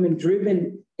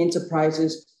women-driven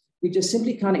enterprises. We just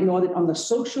simply can't ignore that on the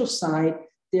social side,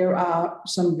 there are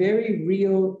some very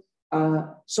real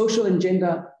social and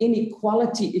gender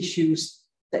inequality issues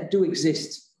that do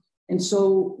exist. And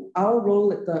so our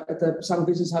role at the Sangha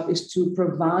Business Hub is to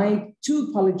provide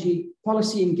to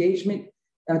policy engagement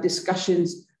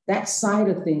discussions, that side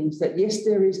of things, that yes,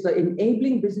 there is the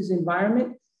enabling business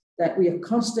environment that we are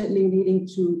constantly needing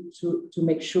to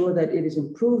make sure that it is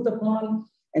improved upon,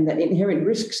 and that inherent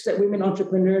risks that women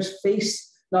entrepreneurs face,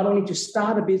 not only to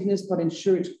start a business, but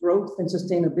ensure its growth and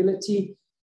sustainability,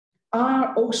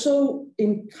 are also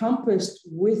encompassed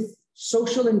with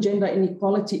social and gender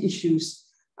inequality issues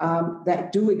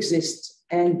that do exist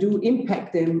and do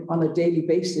impact them on a daily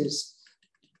basis.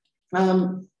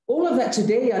 All of that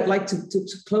today, I'd like to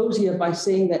close here by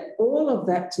saying that all of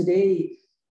that today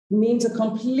means a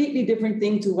completely different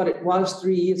thing to what it was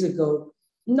 3 years ago.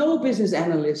 No business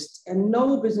analyst and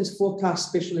no business forecast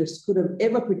specialist could have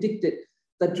ever predicted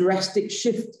the drastic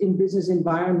shift in business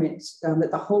environments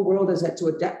that the whole world has had to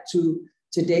adapt to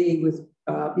today with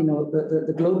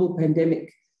the global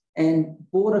pandemic and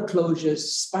border closures,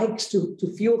 spikes to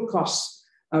fuel costs,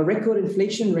 record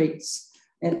inflation rates,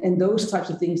 and those types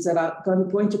of things that are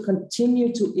going to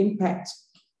continue to impact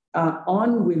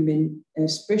on women,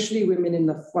 especially women in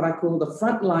what I call the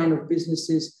front line of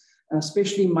businesses,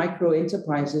 especially micro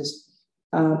enterprises.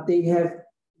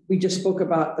 We just spoke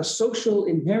about the social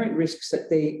inherent risks that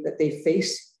they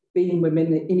face, being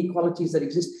women, the inequalities that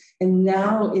exist. And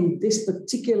now in this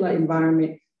particular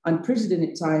environment,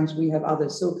 unprecedented times, we have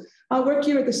others. So our work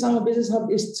here at the Sangha Business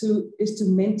Hub is to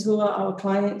mentor our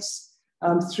clients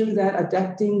through that,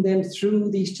 adapting them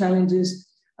through these challenges,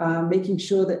 making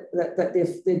sure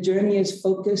that their journey is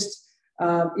focused.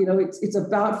 It's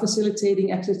about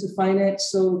facilitating access to finance.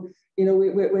 So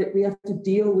we have to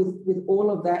deal with all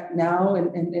of that now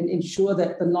and ensure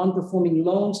that the non-performing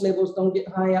loans levels don't get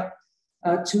high up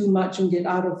too much and get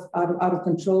out of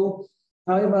control.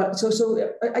 However,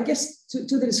 so I guess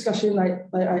to the discussion,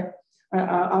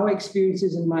 our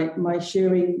experiences and my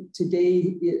sharing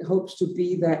today, it hopes to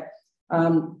be that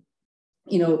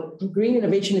green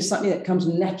innovation is something that comes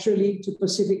naturally to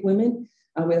Pacific women,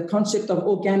 where the concept of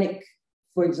organic,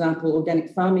 for example,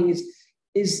 organic farming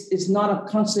is not a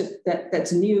concept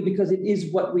that's new, because it is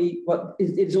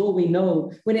it is all we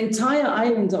know. When entire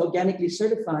islands are organically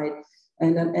certified,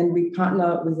 and we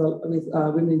partner with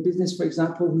Women in Business, for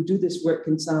example, who do this work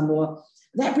in Samoa,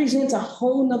 that presents a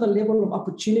whole nother level of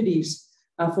opportunities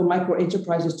for micro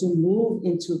enterprises to move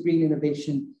into green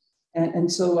innovation.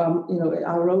 And so,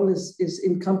 our role is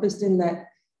encompassed in that,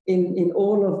 in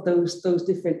all of those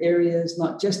different areas,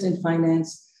 not just in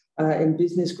finance, in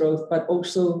business growth, but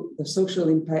also the social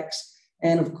impacts,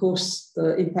 and of course,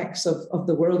 the impacts of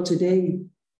the world today.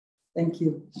 Thank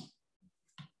you.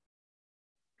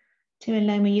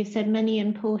 Tuiloma, you've said many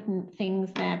important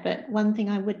things there, but one thing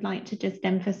I would like to just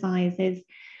emphasize is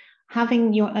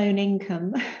having your own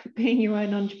income, being your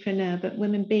own entrepreneur, but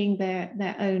women being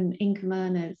their own income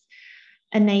earners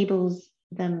enables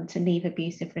them to leave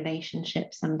abusive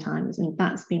relationships sometimes. And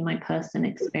that's been my personal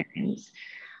experience.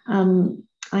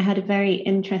 I had a very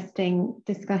interesting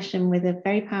discussion with a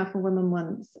very powerful woman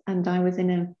once, and I was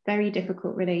in a very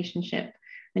difficult relationship.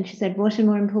 And she said, "What are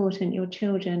more important, your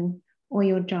children or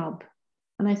your job?"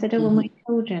 And I said, "Oh, well, my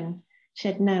children." She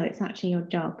said, "No, it's actually your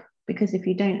job, because if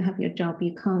you don't have your job,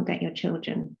 you can't get your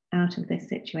children out of this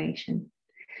situation."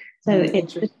 So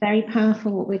it's just very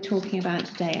powerful what we're talking about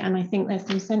today. And I think there's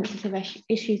some sensitive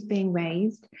issues being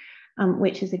raised,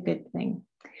 which is a good thing.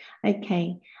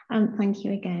 Okay, thank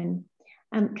you again.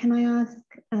 Can I ask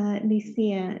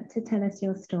Lucia to tell us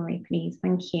your story, please?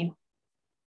 Thank you.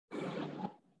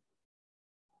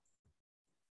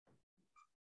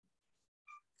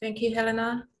 Thank you,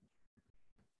 Helena.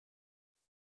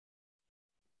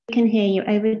 I can hear you.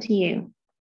 Over to you.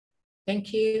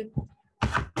 Thank you.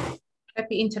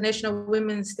 Happy International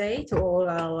Women's Day to all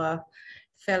our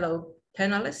fellow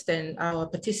panelists and our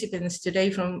participants today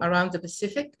from around the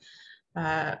Pacific.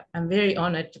 I'm very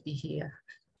honored to be here,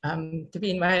 to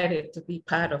be invited to be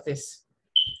part of this.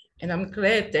 And I'm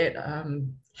glad that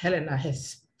Helena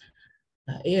has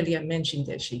earlier mentioned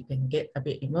that she can get a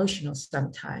bit emotional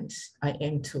sometimes. I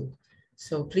am too.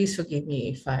 So please forgive me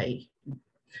if I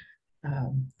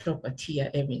drop a tear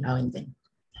every now and then.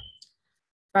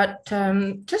 But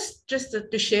just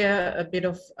to share a bit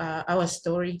of our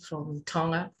story from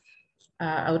Tonga,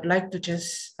 I would like to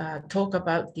just talk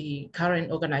about the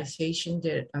current organization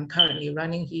that I'm currently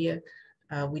running here,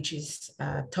 which is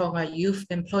Tonga Youth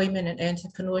Employment and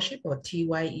Entrepreneurship, or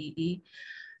TYEE.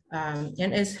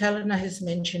 And as Helena has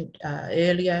mentioned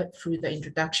earlier through the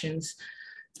introductions,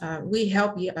 we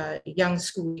help young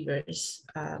school leavers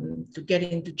to get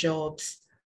into jobs,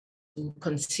 to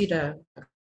consider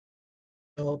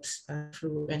jobs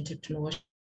through entrepreneurship.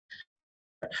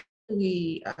 How do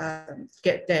we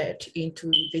get that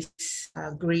into this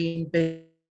green business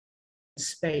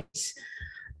space?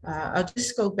 I'll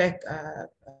just go back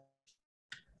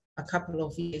a couple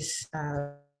of years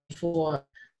before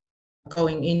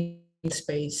going in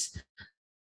space.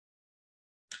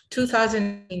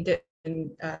 2000,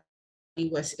 he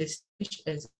was established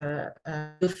as a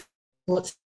youth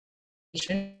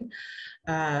station,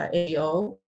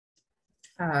 AO.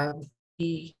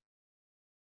 The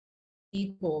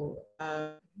people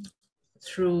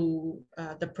through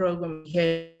the program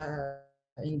here,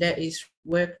 and that is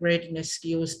work readiness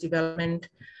skills development,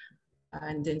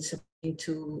 and then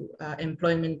into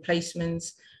employment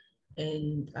placements,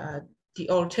 and the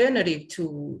alternative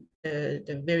to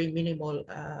the very minimal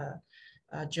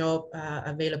job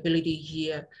availability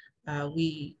here,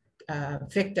 we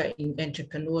factor in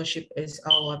entrepreneurship as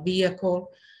our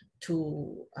vehicle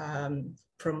to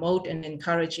promote and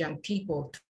encourage young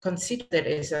people to consider that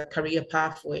as a career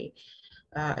pathway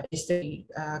as they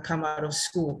come out of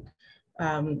school.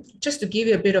 Just to give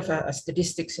you a bit of a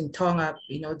statistics in Tonga,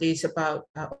 you know, there's about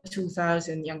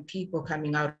 2,000 young people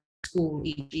coming out of school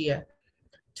each year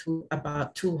to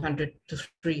about 200 to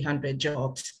 300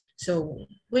 jobs. So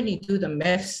when you do the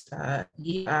maths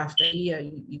year after year,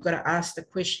 you got to ask the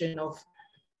question of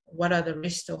what are the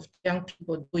rest of young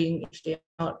people doing if they're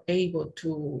not able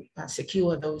to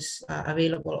secure those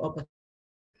available opportunities.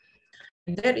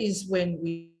 And that is when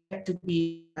we had to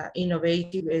be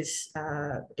innovative as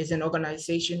an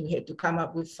organization. We had to come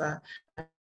up with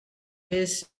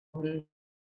this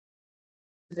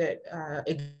that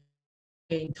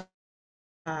again,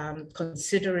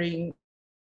 considering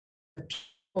the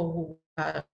people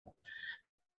who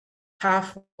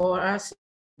have for us,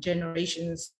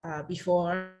 generations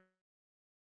before,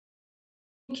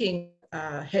 thinking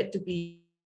has to be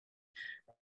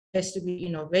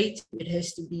innovative, it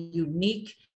has to be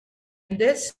unique. And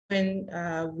that's when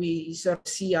we sort of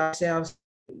see ourselves,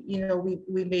 you know,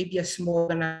 we may be a small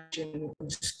organization from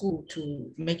school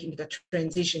to making the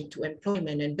transition to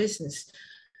employment and business.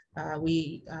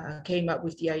 We came up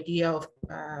with the idea of,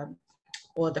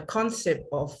 or the concept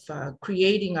of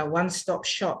creating a one-stop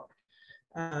shop.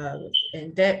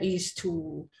 And that is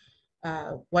to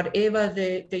whatever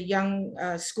the young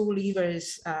school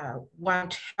leavers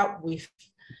want help with,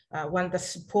 want the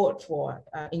support for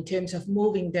in terms of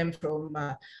moving them from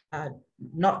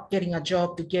not getting a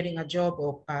job to getting a job,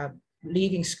 or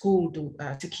leaving school to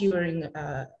securing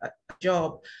a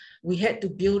job. We had to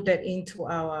build that into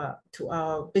our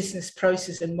business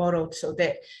process and model so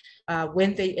that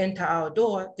when they enter our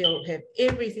door, they'll have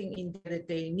everything in there that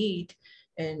they need.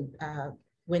 And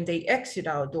when they exit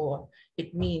our door,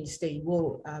 it means they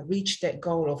will reach that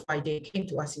goal of why they came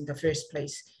to us in the first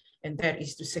place, and that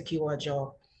is to secure a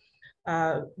job.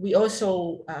 We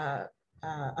also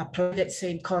apply that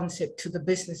same concept to the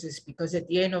businesses, because at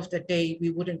the end of the day,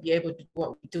 we wouldn't be able to do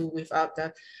what we do without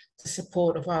the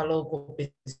support of our local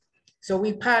business. So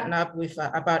we partner up with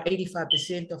about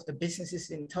 85% of the businesses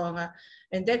in Tonga,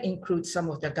 and that includes some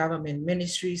of the government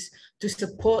ministries to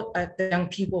support the young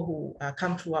people who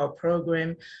come through our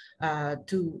program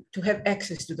to have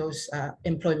access to those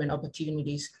employment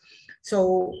opportunities.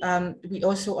 So we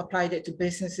also apply that to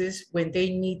businesses when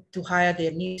they need to hire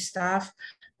their new staff,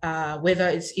 whether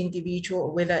it's individual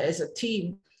or whether as a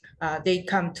team, they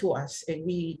come to us and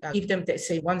we give them that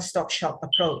same one-stop shop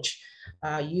approach.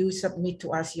 You submit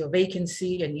to us your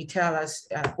vacancy and you tell us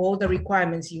all the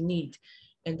requirements you need,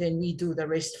 and then we do the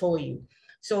rest for you.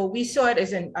 So we saw it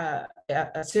as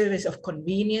a service of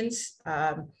convenience.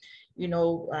 You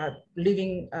know,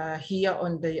 living here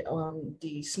on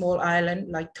the small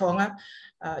island like Tonga,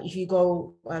 if you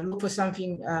go look for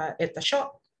something at the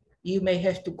shop, you may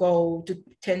have to go to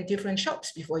 10 different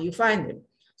shops before you find them.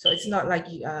 So it's not like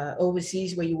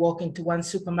overseas where you walk into one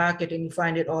supermarket and you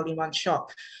find it all in one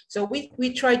shop. So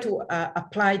we try to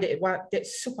apply that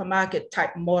supermarket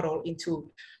type model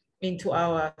into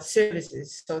our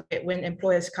services, so that when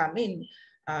employers come in,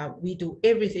 we do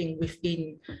everything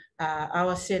within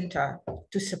our center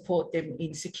to support them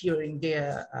in securing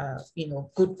their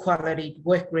good quality,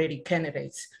 work-ready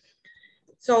candidates.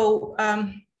 So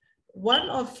one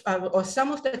of, or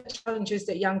some of the challenges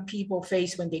that young people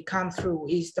face when they come through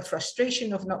is the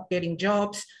frustration of not getting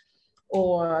jobs,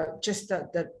 or just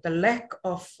the lack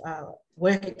of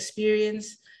work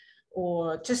experience,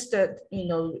 or just the,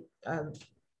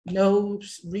 no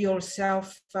real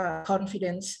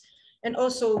self-confidence, and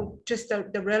also just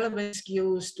the relevant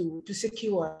skills to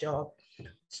secure a job.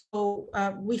 So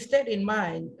with that in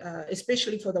mind,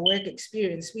 especially for the work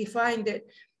experience, we find that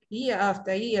year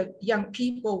after year, young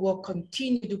people will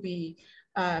continue to be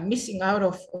missing out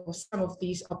of some of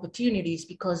these opportunities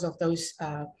because of those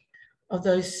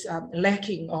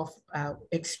lacking of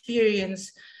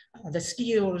experience, the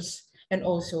skills, and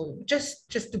also just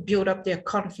to build up their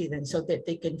confidence so that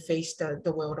they can face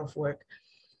the world of work.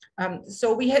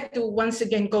 So we had to once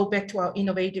again go back to our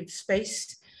innovative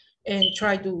space and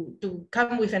try to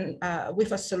come with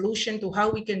a solution to how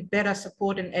we can better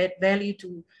support and add value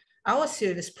to our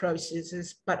service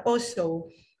processes, but also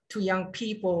to young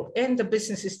people and the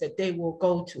businesses that they will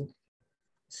go to.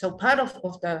 So part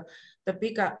of the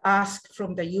bigger ask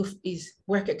from the youth is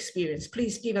work experience.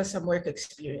 Please give us some work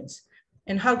experience.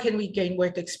 And how can we gain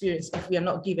work experience if we are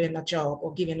not given a job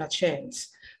or given a chance?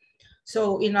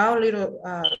 So in our little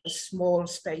small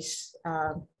space,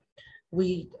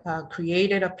 we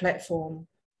created a platform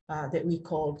that we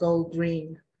call Go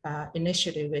Green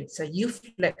Initiative. It's a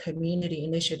youth-led community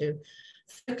initiative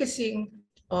focusing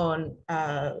on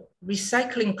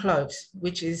recycling clothes,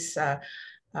 which is,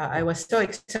 I was so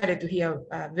excited to hear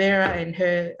Vera and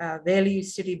her Value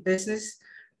City business.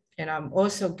 And I'm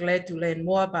also glad to learn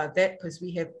more about that, because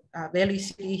we have Value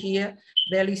City here.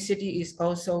 Value City is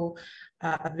also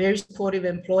a very supportive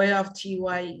employer of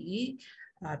TYE.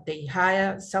 They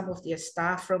hire some of their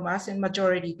staff from us, and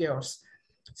majority girls.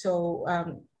 So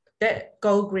that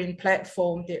Go Green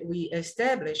platform that we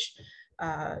established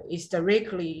is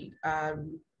directly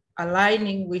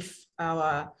aligning with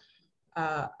our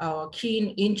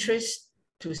keen interest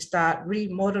to start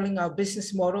remodeling our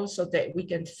business model so that we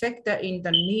can factor in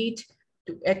the need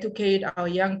to educate our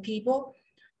young people,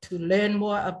 to learn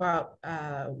more about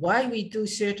why we do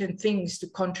certain things to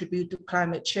contribute to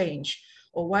climate change,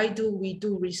 or why do we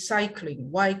do recycling,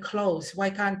 why clothes,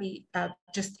 why can't be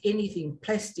just anything,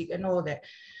 plastic and all that.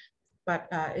 But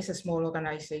it's a small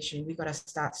organization, we gotta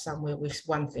start somewhere with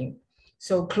one thing.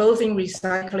 So clothing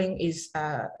recycling is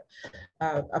a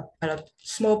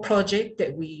small project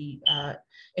that we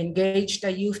engage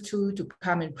the youth to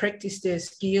come and practice their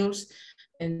skills,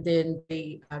 and then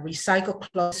they recycle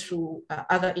clothes through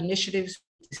other initiatives,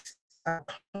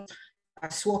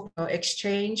 swap or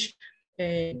exchange.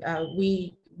 And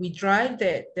we drive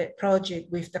that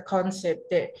project with the concept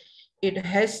that it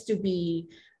has to be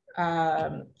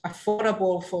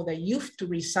affordable for the youth to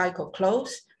recycle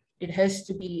clothes. It has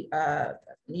to be,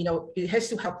 it has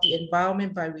to help the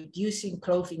environment by reducing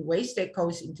clothing waste that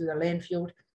goes into the landfill,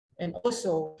 and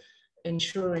also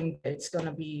ensuring that it's going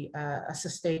to be a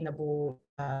sustainable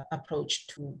approach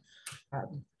to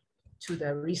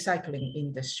the recycling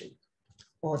industry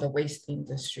or the waste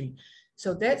industry.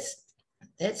 So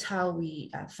that's how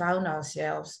we found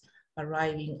ourselves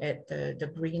arriving at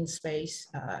the green space,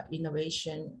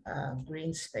 innovation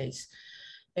green space.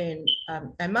 And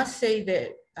I must say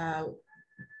that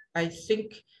I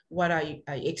think what I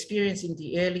experienced in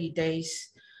the early days,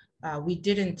 we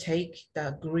didn't take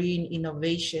the green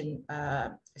innovation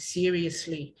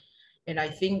seriously. And I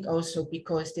think also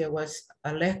because there was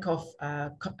a lack of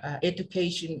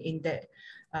education in that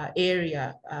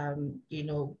area,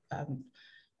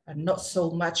 not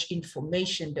so much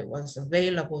information that was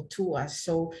available to us.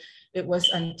 So it was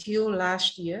until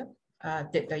last year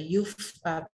that the youth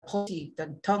policy,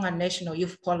 the Tonga National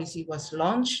Youth Policy was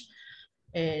launched,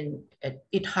 and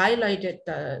it highlighted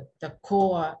the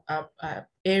core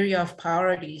area of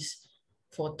priorities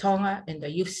for Tonga and the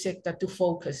youth sector to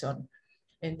focus on.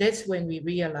 And that's when we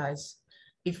realized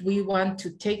if we want to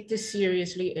take this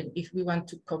seriously, and if we want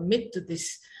to commit to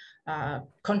this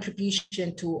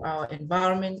contribution to our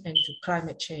environment and to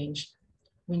climate change,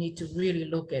 we need to really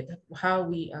look at how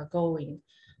we are going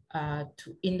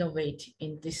to innovate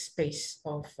in this space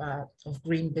of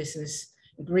green business,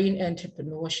 green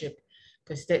entrepreneurship,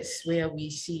 because that's where we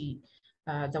see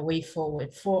the way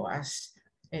forward for us.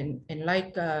 And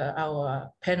like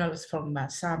our panelists from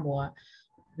Samoa,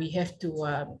 we have to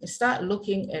start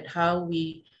looking at how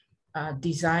we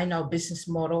design our business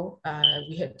model.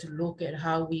 We have to look at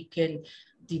how we can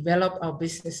develop our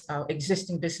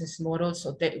existing business model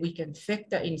so that we can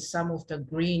factor in some of the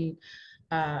green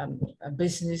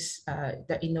business,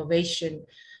 the innovation,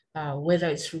 whether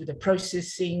it's through the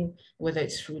processing, whether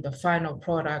it's through the final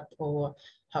product, or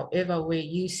however way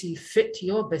you see fit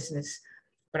your business.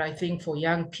 But I think for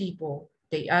young people,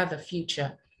 they are the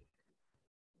future.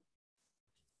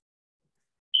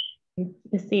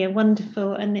 Lucia,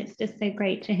 wonderful. And it's just so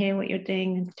great to hear what you're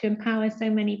doing and to empower so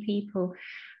many people.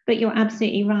 But you're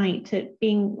absolutely right.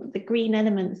 The green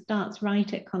element starts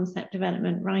right at concept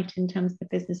development, right in terms of the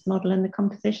business model and the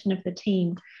composition of the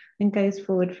team, and goes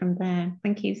forward from there.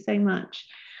 Thank you so much.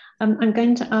 I'm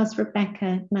going to ask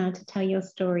Rebecca now to tell your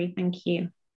story. Thank you.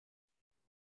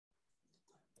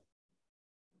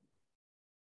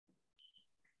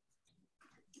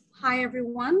 Hi,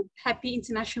 everyone. Happy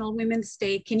International Women's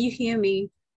Day. Can you hear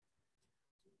me?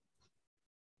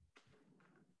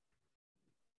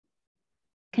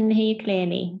 Can hear you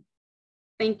clearly.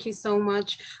 Thank you so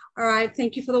much. All right,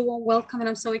 thank you for the warm welcome, and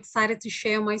I'm so excited to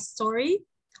share my story.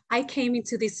 I came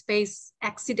into this space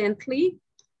accidentally.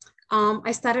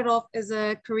 I started off as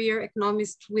a career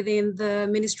economist within the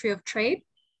Ministry of Trade.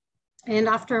 And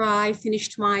after I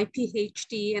finished my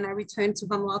PhD and I returned to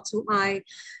Vanuatu, I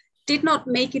did not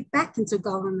make it back into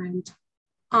government.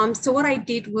 So what I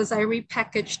did was I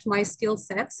repackaged my skill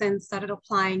sets and started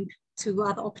applying to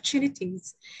other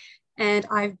opportunities. And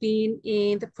I've been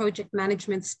in the project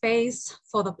management space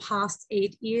for the past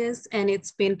 8 years, and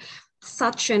it's been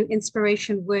such an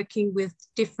inspiration working with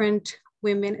different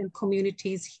women and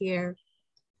communities here.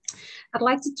 I'd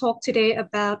like to talk today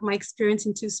about my experience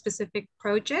in 2 specific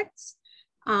projects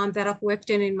that I've worked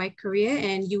in my career,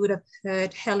 and you would have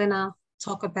heard Helena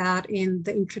talk about in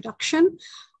the introduction.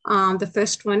 The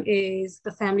first one is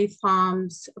the family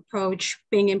farms approach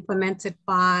being implemented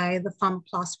by the Farm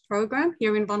Plus program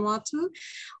here in Vanuatu.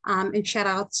 And shout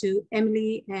out to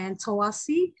Emily and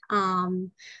Tawasi,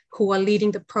 who are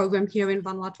leading the program here in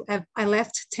Vanuatu. I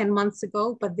left 10 months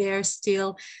ago, but they're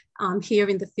still here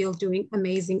in the field doing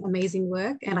amazing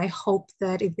work. And I hope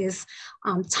that if there's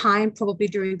time, probably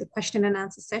during the question and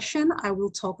answer session, I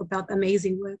will talk about the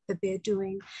amazing work that they're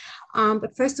doing.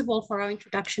 But first of all, for our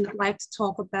introduction, I'd like to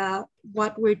talk about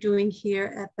what we're doing here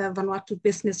at the Vanuatu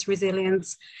Business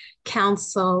Resilience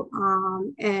Council,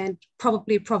 and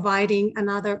probably providing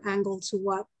another angle to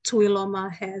what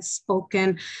Tuiloma has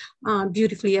spoken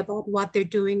beautifully about what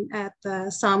they're doing at the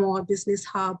Samoa Business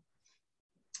Hub.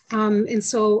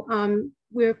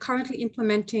 We're currently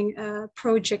implementing a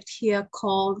project here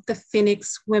called the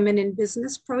Phoenix Women in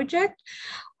Business Project.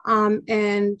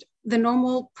 And the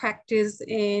normal practice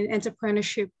in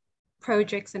entrepreneurship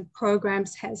projects and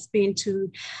programs has been to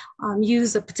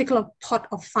use a particular pot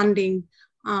of funding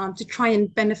to try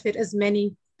and benefit as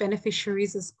many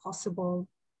beneficiaries as possible,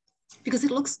 because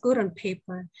it looks good on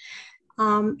paper.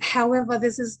 However,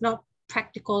 this is not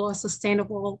practical or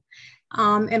sustainable.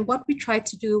 And what we tried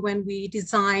to do when we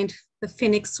designed the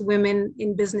Phoenix Women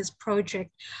in Business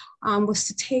Project was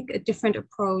to take a different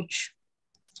approach.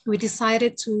 We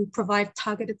decided to provide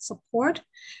targeted support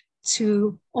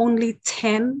to only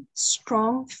 10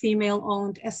 strong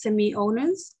female-owned SME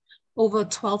owners over a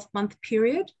 12-month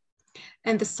period.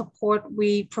 And the support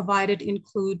we provided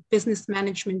include business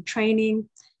management training,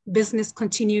 business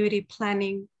continuity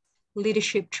planning,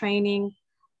 leadership training,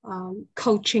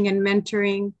 coaching and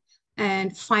mentoring,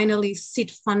 and finally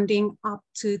seed funding up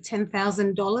to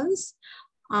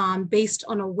 $10,000 based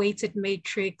on a weighted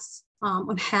matrix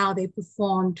on how they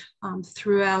performed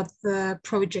throughout the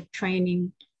project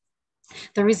training.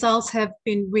 The results have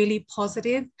been really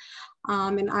positive,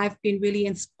 and I've been really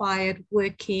inspired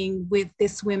working with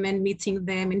these women, meeting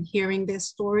them and hearing their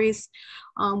stories.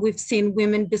 We've seen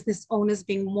women business owners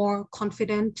being more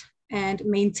confident and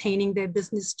maintaining their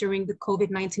business during the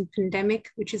COVID-19 pandemic,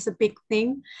 which is a big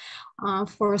thing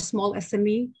for a small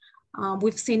SME.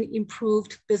 We've seen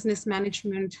improved business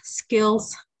management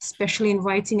skills, especially in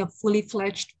writing a fully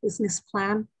fledged business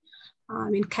plan,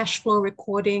 in cash flow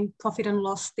recording, profit and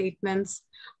loss statements,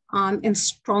 and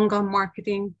stronger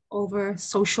marketing over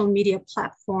social media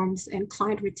platforms and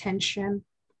client retention.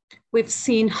 We've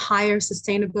seen higher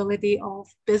sustainability of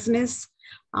business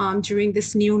during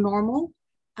this new normal,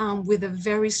 with a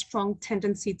very strong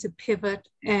tendency to pivot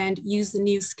and use the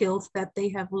new skills that they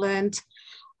have learned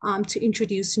to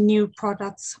introduce new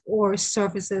products or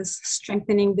services,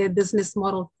 strengthening their business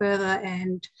model further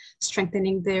and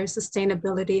strengthening their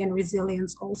sustainability and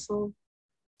resilience also.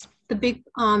 The big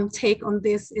take on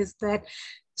this is that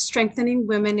strengthening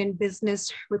women in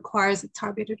business requires a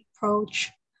targeted approach,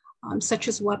 such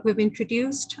as what we've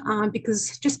introduced,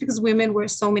 because women wear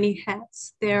so many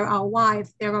hats. They're a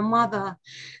wife, they're a mother,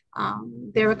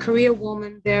 they're a career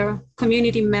woman, they're a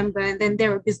community member, and then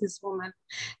they're a businesswoman.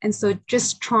 And so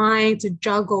just trying to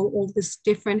juggle all these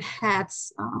different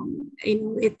hats,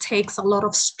 it takes a lot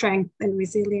of strength and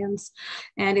resilience.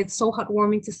 And it's so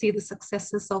heartwarming to see the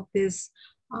successes of these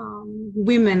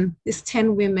women, these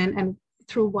 10 women, and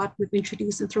through what we've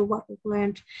introduced and through what we've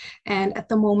learned. And at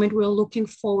the moment, we're looking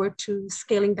forward to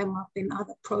scaling them up in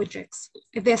other projects.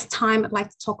 If there's time, I'd like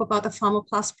to talk about the Farmer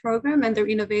Plus program and their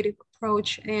innovative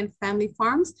approach and family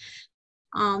farms.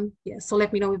 Yeah, so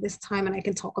let me know if there's time and I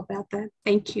can talk about that.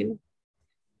 Thank you.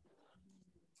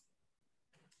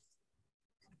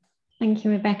 Thank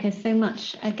you, Rebecca, so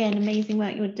much. Again, amazing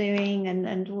work you're doing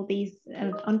and all these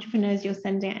entrepreneurs you're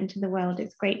sending out into the world.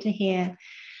 It's great to hear.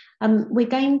 I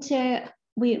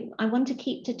want to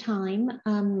keep to time,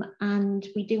 and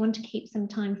we do want to keep some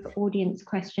time for audience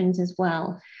questions as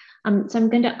well. So I'm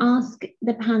going to ask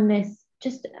the panelists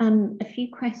just a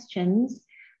few questions,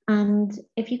 and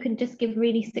if you could just give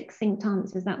really succinct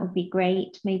answers, that would be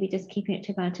great. Maybe just keeping it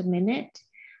to about a minute,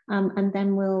 and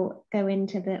then we'll go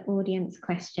into the audience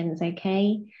questions,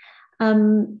 okay? So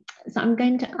I'm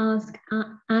going to ask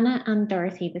Anna and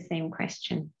Dorothy the same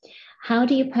question. How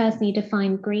do you personally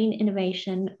define green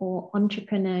innovation or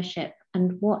entrepreneurship,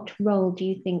 and what role do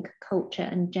you think culture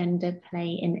and gender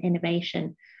play in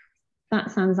innovation? That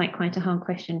sounds like quite a hard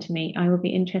question to me. I will be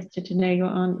interested to know your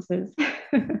answers.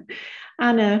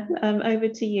 Anna, over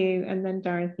to you, and then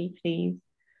Dorothy, please.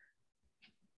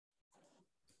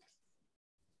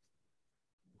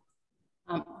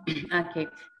 Okay,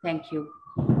 thank you.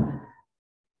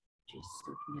 Just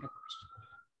looking at a question.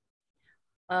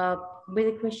 With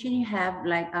the question you have,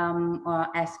 like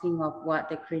asking of what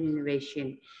the green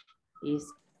innovation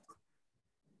is,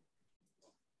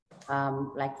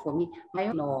 like for me, my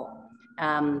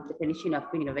own definition of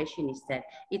green innovation is that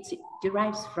it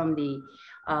derives from the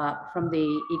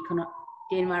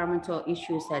environmental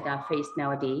issues that are faced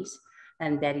nowadays,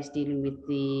 and that is dealing with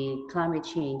the climate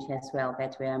change as well.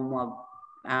 That's where I'm more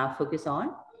focused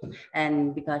on,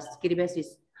 and because Kiribati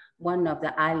is one of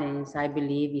the islands, I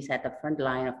believe, is at the front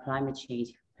line of climate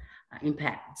change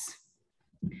impacts.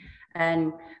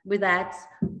 And with that,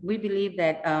 we believe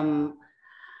that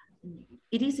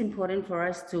it is important for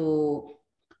us to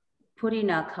put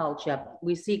in our culture.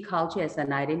 We see culture as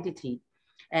an identity.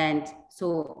 And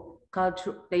so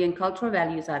cultural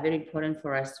values are very important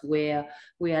for us, where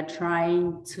we are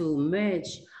trying to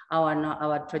merge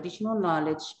our traditional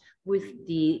knowledge with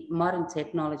the modern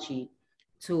technology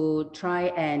to try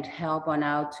and help on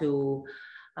how to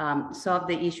solve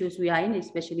the issues we are in,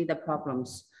 especially the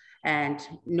problems. And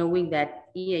knowing that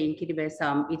here in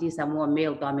Kiribati, it is a more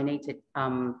male-dominated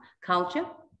culture.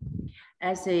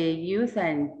 As a youth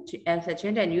and as a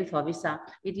gender and youth officer,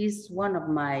 it is one of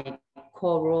my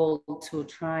core roles to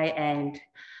try and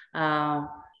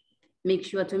make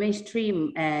sure to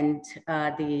mainstream and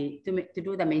to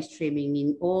do the mainstreaming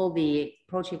in all the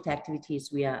project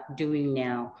activities we are doing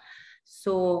now.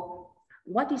 So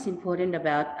what is important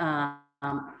about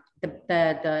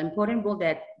the important role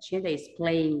that gender is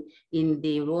playing in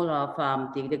the role of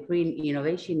the green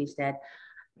innovation is that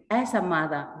as a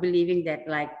mother, believing that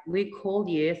like we call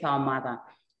the earth our mother,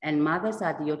 and mothers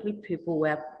are the only people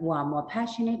who are more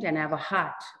passionate and have a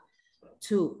heart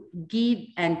to give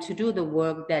and to do the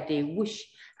work that they wish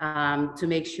to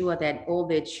make sure that all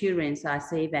their children are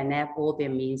safe and have all their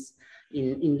means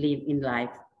in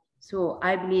life. So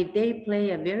I believe they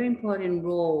play a very important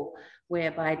role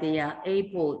whereby they are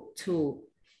able to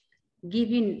give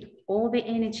in all the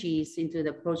energies into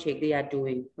the project they are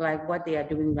doing, like what they are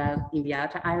doing now in the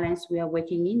outer islands we are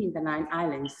working in the 9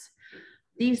 islands.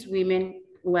 These women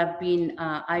who have been,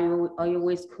 I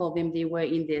always call them, they were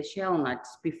in their shell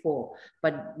nuts before,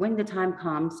 but when the time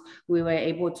comes, we were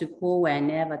able to go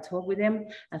and have a talk with them,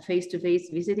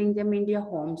 face-to-face, visiting them in their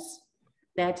homes.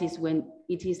 That is when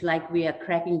it is like we are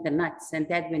cracking the nuts, and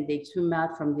that when they swim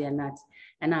out from their nuts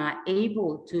and are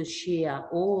able to share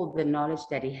all the knowledge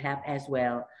that they have as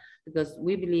well, because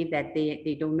we believe that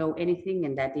they don't know anything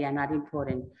and that they are not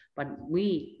important. But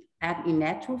we, in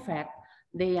actual fact,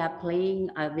 they are playing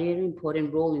a very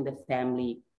important role in the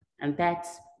family, and that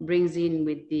brings in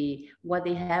with what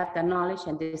they have, the knowledge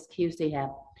and the skills they have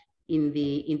in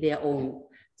their own.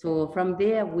 So from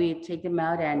there, we take them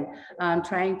out and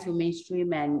trying to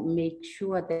mainstream and make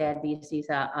sure that this is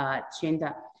a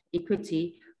gender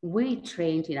equity. We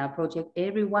trained in our project,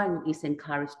 everyone is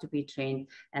encouraged to be trained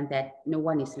and that no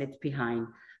one is left behind.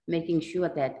 making sure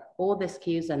that all the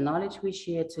skills and knowledge we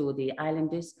share to the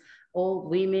islanders, all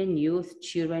women, youth,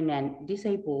 children, and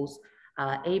disabled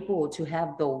are able to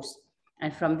have those.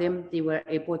 And from them, they were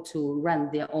able to run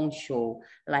their own show.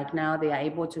 Like now, they are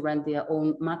able to run their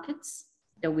own markets.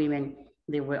 The women,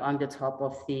 they were on the top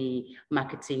of the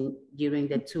marketing during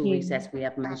the 2 weeks, as we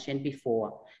have mentioned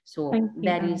before. So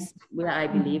that is where I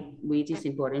believe it is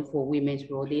important for women's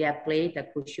role. They have played a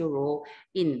crucial role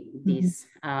in this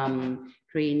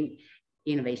green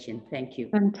innovation. Thank you.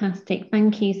 Fantastic,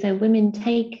 thank you. So women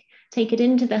take it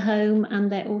into the home,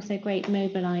 and they're also great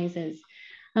mobilizers.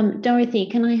 Dorothy,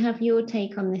 can I have your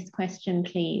take on this question,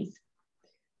 please?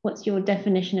 What's your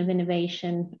definition of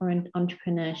innovation or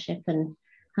entrepreneurship, and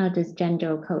how does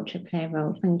gender or culture play a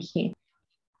role? Thank you.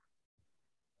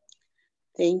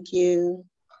 Thank you.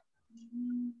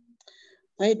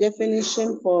 My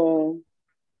definition for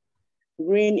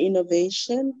green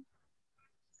innovation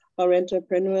or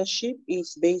entrepreneurship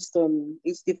is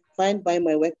defined by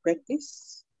my work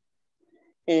practice.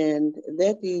 And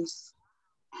that is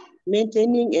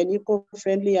maintaining an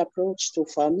eco-friendly approach to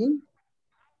farming,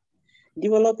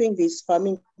 developing these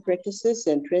farming practices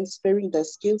and transferring the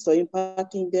skills or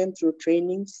imparting them through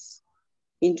trainings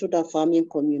into the farming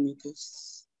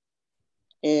communities.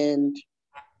 And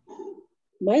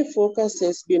my focus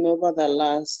has been over the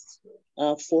last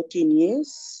 14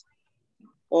 years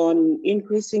on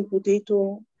increasing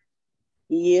potato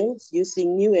yields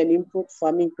using new and improved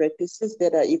farming practices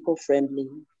that are eco-friendly.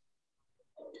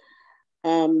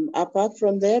 Apart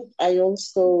from that, I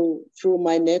also, through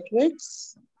my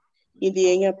networks in the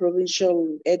Enya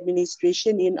Provincial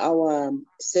Administration in our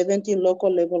 17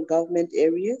 local level government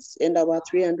areas and our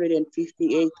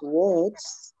 358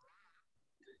 wards,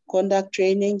 conduct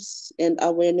trainings and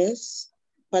awareness,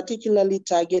 particularly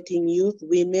targeting youth,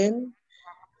 women,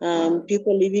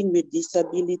 people living with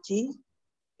disability,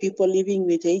 people living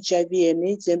with HIV and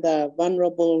AIDS, and the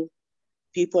vulnerable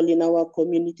people in our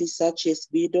community, such as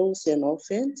widows and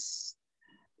orphans,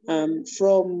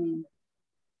 from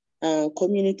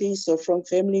communities or from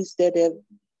families that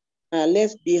have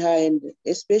left behind,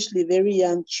 especially very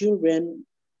young children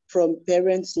from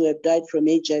parents who have died from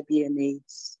HIV and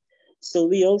AIDS. So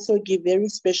we also give very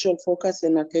special focus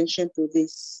and attention to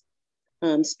these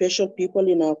special people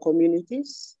in our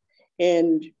communities.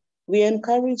 And we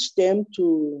encourage them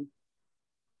to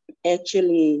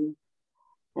actually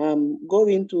go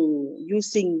into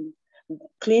using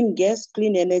clean gas,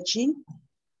 clean energy,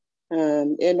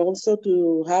 and also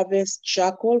to harvest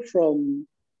charcoal from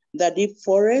the deep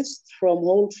forest, from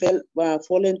whole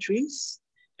fallen trees,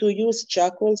 to use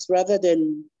charcoals rather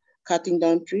than cutting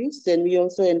down trees. Then we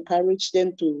also encourage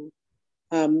them to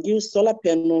use solar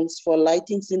panels for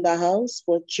lightings in the house,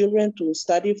 for children to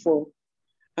study for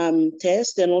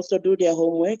tests and also do their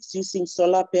homeworks using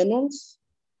solar panels,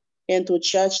 and to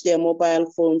charge their mobile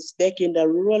phones back in the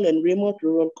rural and remote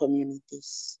rural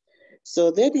communities.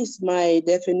 So that is my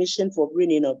definition for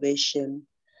green innovation.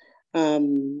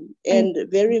 And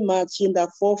very much in the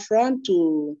forefront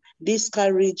to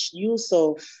discourage use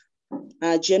of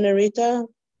generator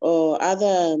or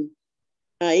other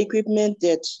equipment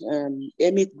that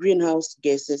emit greenhouse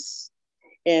gases.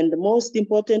 And most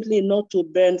importantly, not to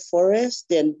burn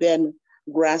forest and burn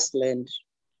grassland.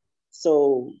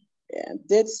 So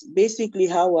that's basically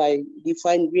how I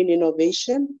define green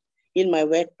innovation in my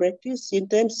work practice. In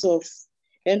terms of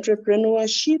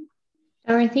entrepreneurship,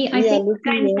 Dorothy, I think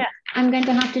I'm going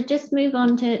to have to just move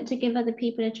on to give other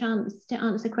people a chance to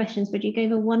answer questions, but you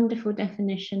gave a wonderful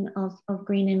definition of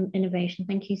green innovation.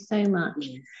 Thank you so much.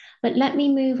 Yes. But let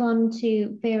me move on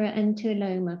to Vera and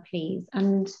Tuiloma, please.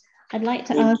 And I'd like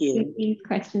to ask you these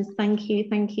questions. Thank you,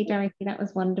 Dorothy, that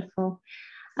was wonderful.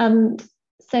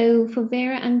 So for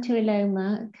Vera and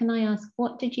Tuiloma, can I ask,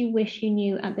 what did you wish you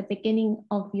knew at the beginning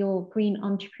of your green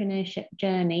entrepreneurship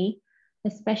journey,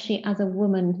 especially as a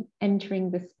woman entering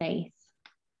the space?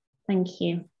 Thank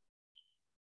you.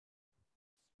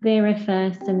 Vera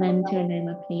first and then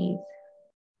Tuiloma, please.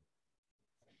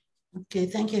 Okay,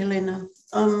 thank you, Helena.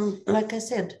 Like I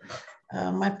said,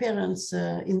 my parents,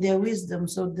 in their wisdom,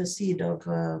 sowed the seed of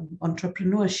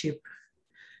entrepreneurship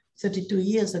 32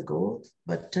 years ago,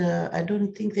 but I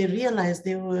don't think they realized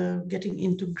they were getting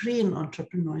into green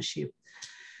entrepreneurship.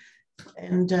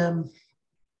 And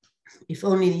if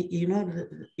only, you know,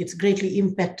 it's greatly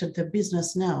impacted the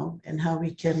business now and how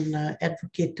we can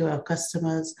advocate to our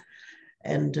customers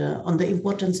and on the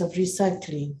importance of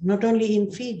recycling, not only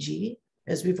in Fiji,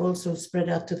 as we've also spread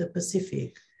out to the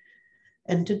Pacific.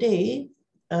 And today,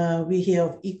 we hear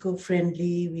of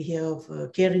eco-friendly, we hear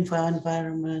of caring for our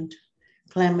environment,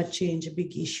 climate change, a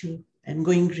big issue, and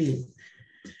going green.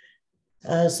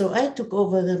 So I took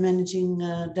over the managing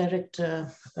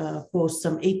director post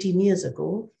some 18 years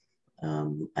ago.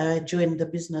 I joined the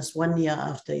business 1 year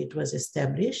after it was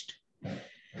established.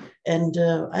 And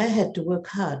I had to work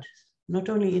hard, not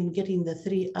only in getting the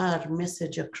 3R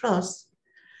message across,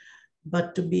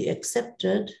 but to be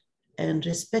accepted and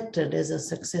respected as a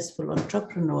successful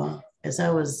entrepreneur, as I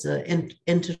was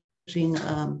entering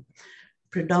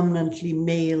predominantly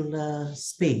male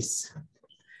space.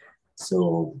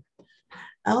 So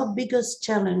our biggest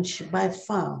challenge by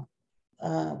far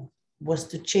was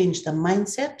to change the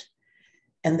mindset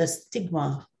and the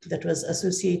stigma that was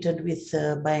associated with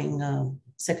buying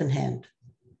secondhand.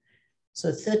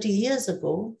 So 30 years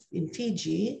ago in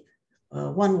Fiji,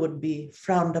 one would be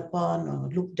frowned upon or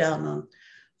looked down on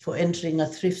for entering a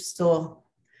thrift store,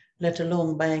 let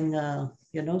alone buying,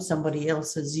 somebody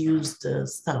else's used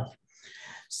stuff.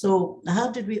 So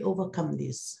how did we overcome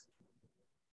this?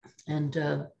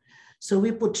 And so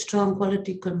we put strong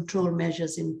quality control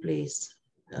measures in place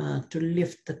to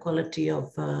lift the quality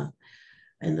of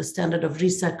and the standard of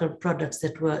recycled products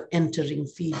that were entering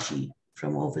Fiji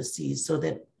from overseas, so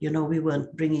that, we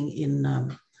weren't bringing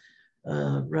in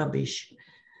rubbish,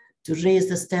 to raise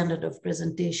the standard of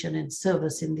presentation and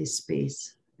service in this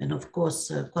space. And of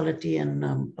course, quality and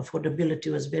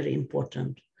affordability was very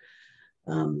important.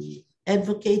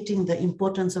 Advocating the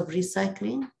importance of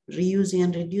recycling, reusing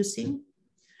and reducing.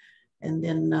 And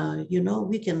then,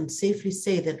 we can safely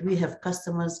say that we have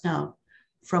customers now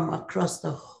from across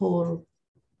the whole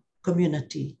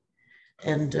community.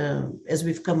 And as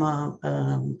we've come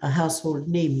a household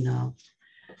name now.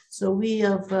 So we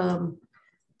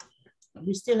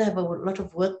still have a lot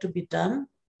of work to be done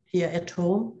here at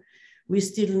home. We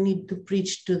still need to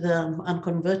preach to the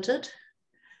unconverted,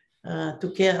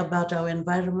 to care about our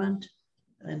environment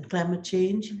and climate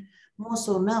change, more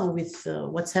so now with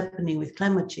what's happening with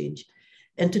climate change,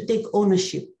 and to take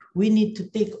ownership. We need to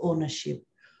take ownership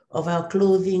of our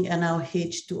clothing and our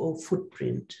H2O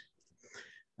footprint.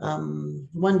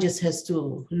 One just has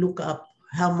to look up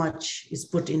how much is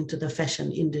put into the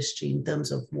fashion industry in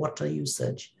terms of water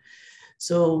usage.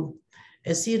 So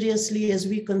as seriously as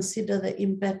we consider the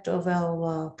impact of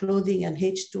our clothing and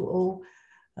H2O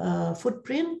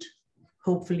footprint,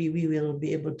 hopefully we will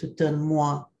be able to turn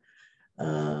more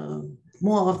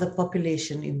of the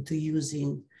population into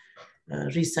using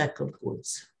recycled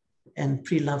goods and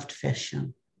pre-loved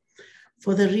fashion.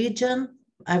 For the region,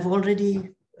 I've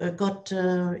already got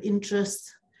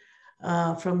interest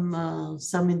from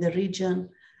some in the region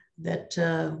that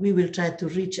we will try to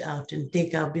reach out and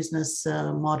take our business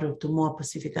model to more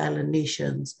Pacific Island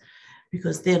nations,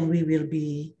 because then we will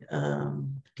be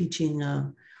teaching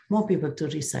more people to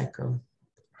recycle.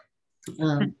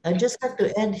 I just have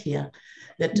to add here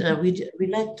that we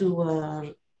like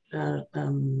to,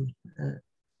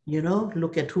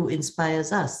 look at who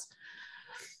inspires us.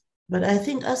 But I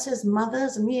think us as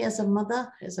mothers, me as a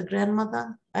mother, as a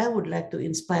grandmother, I would like to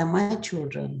inspire my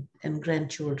children and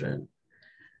grandchildren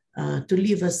to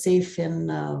leave a safe and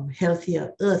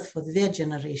healthier earth for their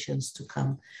generations to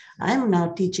come. I'm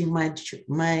now teaching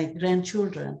my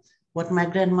grandchildren what my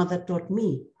grandmother taught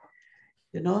me,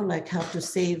 like how to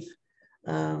save.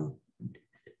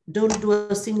 Don't do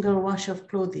a single wash of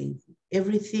clothing.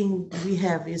 Everything we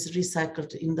have is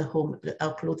recycled in the home,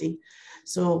 our clothing.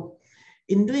 So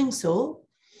in doing so,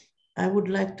 I would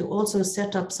like to also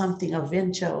set up something, a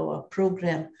venture or a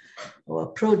program or a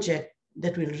project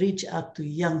that will reach out to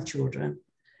young children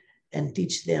and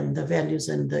teach them the values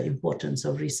and the importance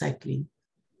of recycling.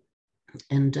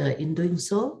 And in doing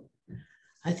so,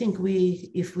 I think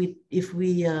if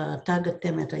we target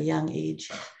them at a young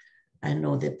age, I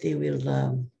know that they will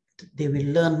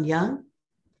learn young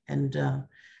and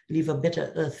leave a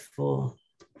better earth for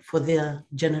their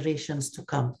generations to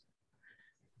come.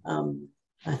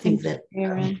 I think that.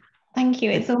 Thank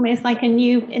you. It's almost like a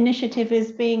new initiative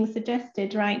is being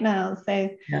suggested right now. So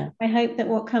yeah. I hope that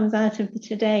what comes out of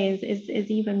today is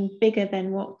even bigger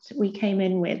than what we came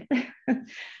in with.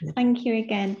 Yeah. Thank you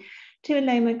again.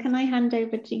 Tuiloma, can I hand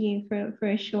over to you for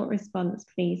a short response,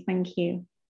 please? Thank you.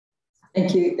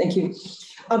 Thank you. Thank you.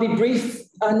 I'll be brief.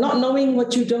 Not knowing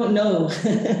what you don't know.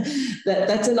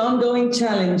 That's an ongoing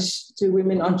challenge to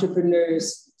women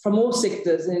entrepreneurs from all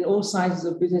sectors and in all sizes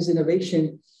of business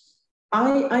innovation.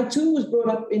 I too was brought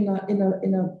up in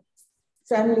a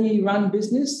family-run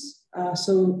business,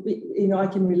 so I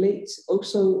can relate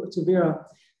also to Vera.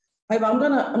 However,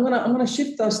 I'm gonna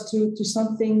shift us to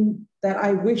something that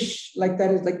I wish, like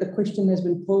the question has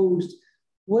been posed.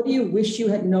 What do you wish you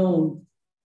had known?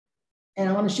 And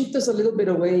I want to shift us a little bit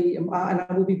away, and I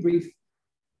will be brief.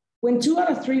 When 2 out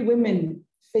of 3 women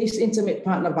face intimate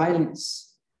partner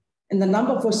violence. And the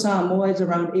number for Samoa is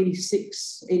around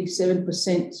 86,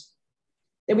 87%.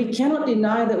 And we cannot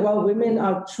deny that while women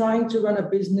are trying to run a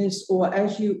business, or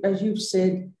as you've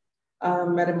said,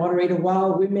 Madam Moderator,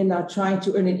 while women are trying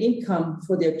to earn an income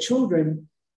for their children,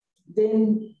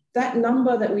 then that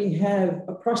number that we have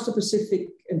across the Pacific,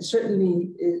 and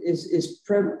certainly is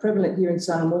prevalent here in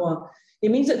Samoa,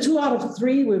 it means that 2 out of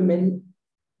 3 women,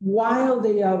 while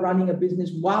they are running a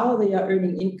business, while they are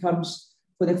earning incomes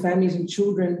for their families and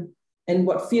children, and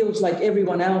what feels like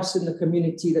everyone else in the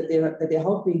community that they're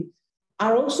helping,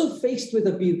 are also faced with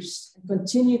abuse and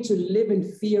continue to live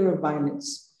in fear of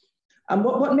violence.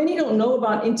 What many don't know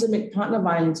about intimate partner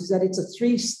violence is that it's a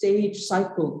 3-stage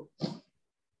cycle.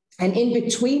 And in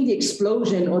between the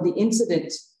explosion or the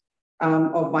incident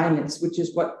of violence, which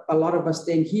is what a lot of us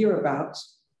then hear about,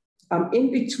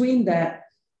 in between that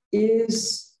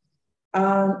is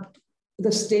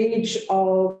the stage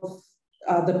of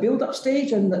the build-up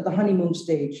stage and the honeymoon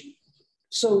stage.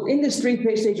 So in this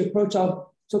 3-stage approach,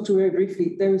 I'll talk to very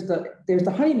briefly, there's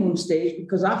the honeymoon stage,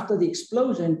 because after the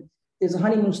explosion, there's a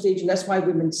honeymoon stage, and that's why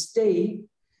women stay.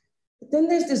 But then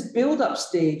there's this build-up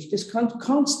stage, this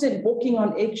constant walking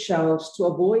on eggshells to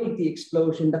avoid the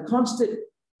explosion, the constant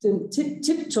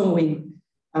tiptoeing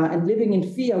and living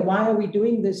in fear. Why are we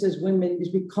doing this as women? Is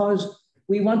because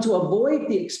we want to avoid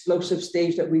the explosive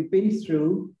stage that we've been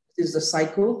through. This is the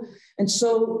cycle. And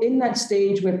so in that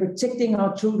stage, we're protecting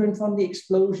our children from the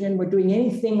explosion. We're doing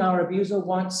anything our abuser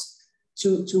wants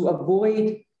to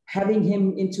avoid having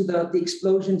him into the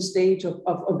explosion stage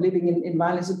of living in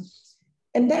violence.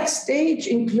 And that stage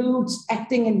includes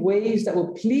acting in ways that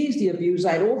will please the abuser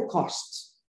at all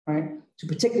costs, right? To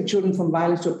protect the children from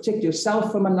violence, to protect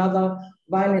yourself from another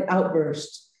violent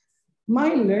outburst. My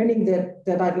learning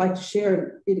that I'd like to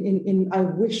share I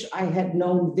wish I had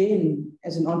known then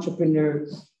as an entrepreneur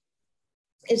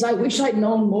is I wish I'd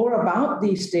known more about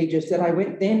these stages, that I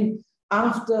went then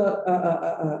after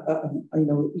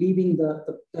leaving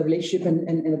the relationship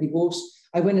and a divorce.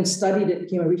 I went and studied it,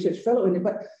 became a research fellow in it,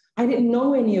 but I didn't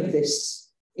know any of this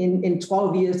in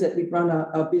 12 years that we've run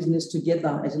a business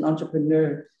together as an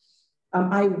entrepreneur.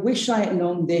 I wish I had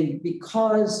known then,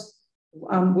 because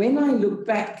when I look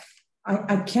back,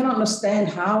 I cannot understand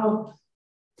how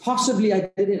possibly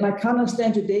I did it. And I can't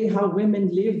understand today how women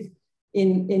live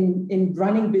in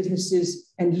running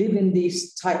businesses and live in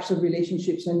these types of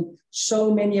relationships. And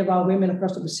so many of our women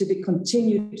across the Pacific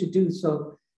continue to do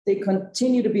so. They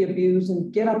continue to be abused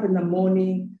and get up in the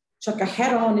morning, chuck a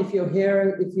hat on if you're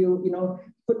here, if you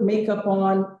put makeup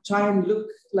on, try and look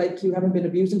like you haven't been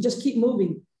abused, and just keep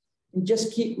moving and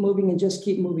just keep moving and just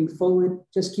keep moving forward,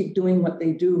 just keep doing what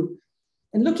they do.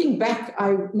 And looking back,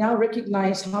 I now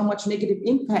recognize how much negative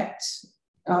impact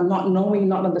not knowing,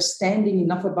 not understanding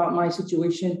enough about my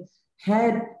situation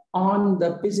had on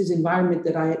the business environment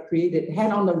that I had created,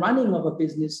 had on the running of a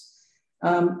business,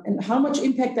 and how much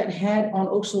impact that had on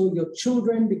also your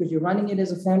children, because you're running it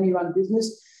as a family-run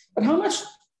business, but how much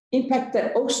impact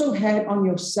that also had on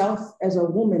yourself as a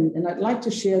woman. And I'd like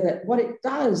to share that what it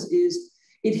does is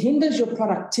it hinders your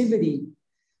productivity.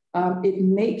 It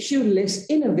makes you less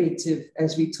innovative,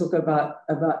 as we talk about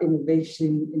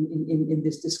innovation in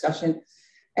this discussion.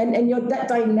 And that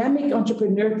dynamic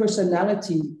entrepreneur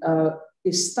personality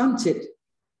is stunted,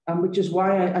 which is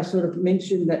why I sort of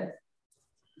mentioned that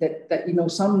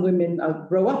some women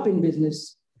grow up in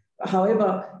business.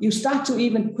 However, you start to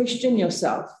even question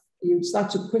yourself. You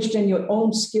start to question your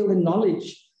own skill and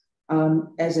knowledge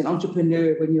as an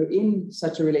entrepreneur when you're in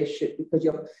such a relationship, because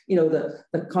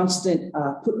the constant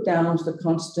put downs, the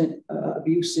constant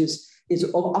abuses is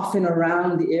often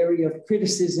around the area of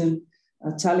criticism,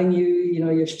 telling you,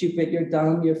 you're stupid, you're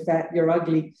dumb, you're fat, you're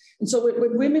ugly. And so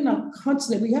when women are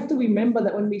constant, we have to remember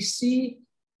that when we see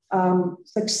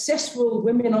successful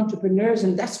women entrepreneurs,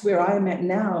 and that's where I'm at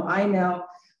now, I now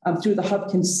through the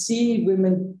hub can see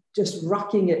women just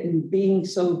rocking it and being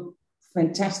so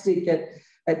fantastic at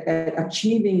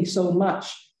achieving so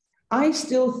much. I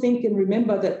still think and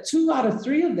remember that 2 out of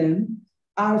 3 of them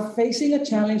are facing a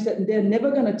challenge that they're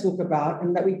never going to talk about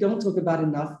and that we don't talk about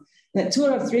enough. And that 2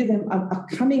 out of 3 of them are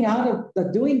coming out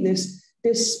of doing this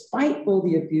despite all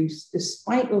the abuse,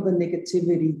 despite all the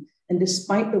negativity, and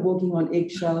despite the walking on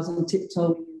eggshells and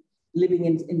tiptoeing, living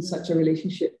in such a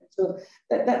relationship. So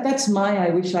that's I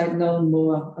wish I'd known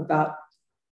more about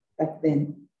back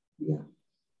then. Yeah.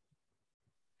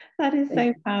 That is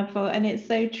so powerful, and it's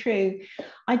so true.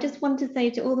 I just want to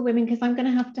say to all the women, because I'm going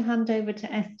to have to hand over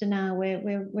to Esther now.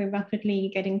 We're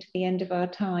rapidly getting to the end of our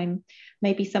time.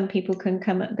 Maybe some people can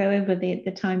go over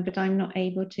the time, but I'm not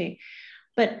able to.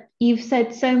 But you've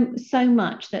said so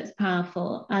much that's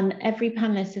powerful, and every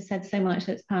panelist has said so much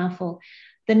that's powerful.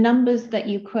 The numbers that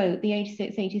you quote, the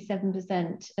 86,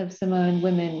 87% of Samoan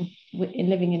women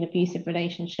living in abusive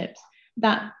relationships,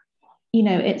 that, you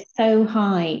know, it's so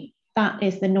high. That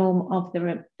is the norm of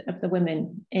the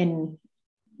women in,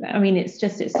 I mean, it's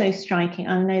so striking.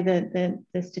 I know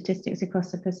the statistics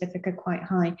across the Pacific are quite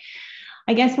high.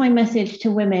 I guess my message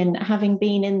to women, having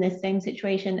been in this same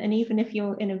situation, and even if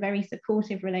you're in a very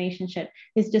supportive relationship,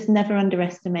 is just never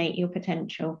underestimate your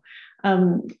potential.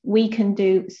 We can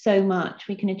do so much,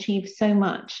 we can achieve so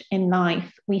much in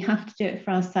life. We have to do it for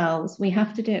ourselves. We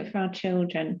have to do it for our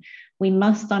children. We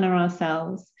must honor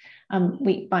ourselves.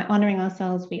 By honoring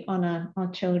ourselves, we honor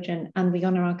our children and we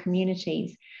honor our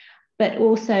communities. But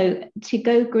also to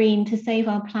go green, to save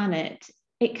our planet,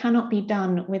 it cannot be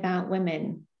done without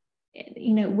women.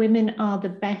 You know, women are the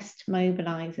best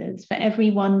mobilizers. For every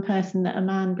one person that a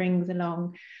man brings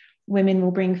along, women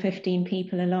will bring 15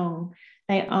 people along.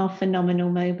 They are phenomenal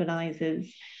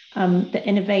mobilizers. The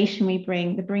innovation we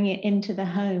bring, the bring it into the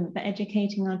home, the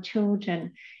educating our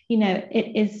children, you know,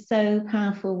 it is so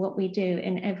powerful what we do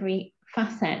in every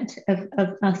facet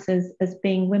of us as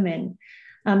being women.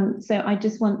 So I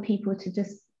just want people to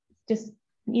just,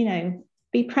 you know,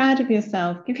 be proud of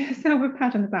yourself. Give yourself a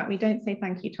pat on the back. We don't say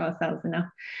thank you to ourselves enough.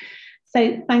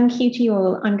 So thank you to you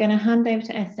all. I'm going to hand over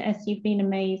to Esther. Esther, you've been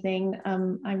amazing.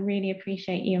 I really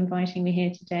appreciate you inviting me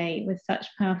here today with such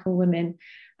powerful women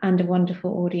and a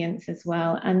wonderful audience as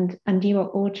well. And you are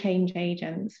all change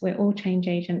agents. We're all change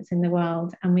agents in the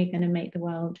world, and we're going to make the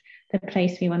world the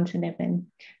place we want to live in.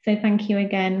 So thank you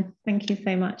again. Thank you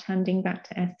so much. Handing back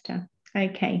to Esther.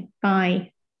 Okay,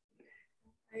 bye.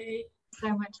 Thank you so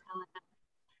much, Helena.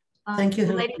 Thank you,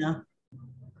 Helena.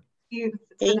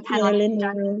 Thank you,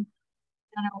 Helena. Done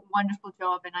a wonderful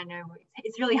job, and I know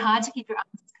it's really hard to keep your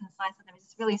answers concise with them.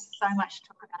 It's really so much to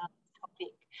talk about on this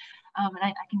topic. And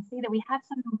I can see that we've had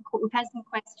some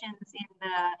questions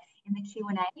in the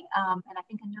Q&A, and I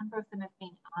think a number of them have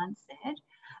been answered.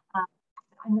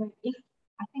 I know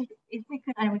if we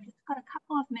could, and we've just got a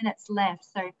couple of minutes left,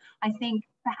 so I think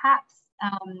perhaps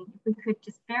if we could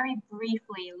just very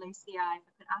briefly, Lucia, if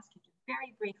I could ask you to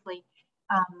very briefly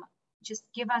just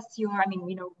give us your, I mean,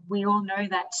 you know, we all know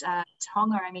that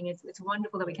Tonga, I mean, it's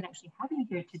wonderful that we can actually have you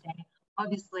here today,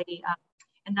 obviously,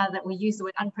 and now that we use the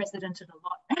word unprecedented a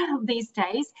lot these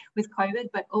days with COVID,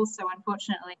 but also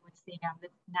unfortunately with the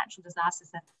natural disasters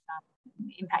that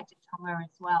impacted Tonga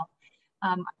as well.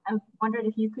 I wondered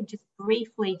if you could just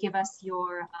briefly give us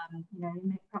your, you know,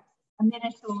 a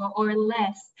minute or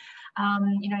less,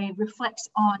 you know, reflect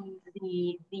on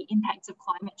the impacts of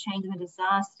climate change and the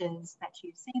disasters that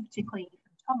you've seen, particularly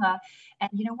from Tonga, and,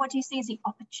 you know, what do you see as the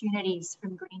opportunities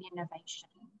from green innovation?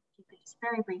 If you could just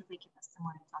very briefly give us some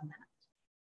words on that.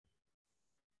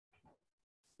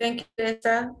 Thank you,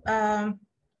 Esther.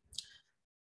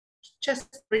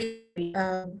 Just briefly,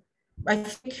 I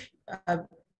think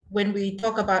when we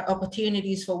talk about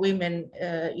opportunities for women,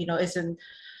 you know,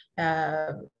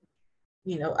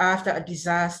 you know, after a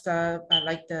disaster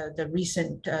like the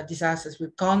recent disasters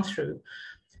we've gone through,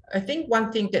 I think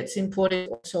one thing that's important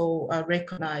to also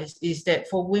recognize is that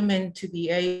for women to be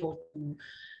able to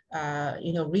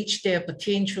you know, reach their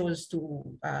potentials,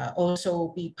 to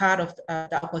also be part of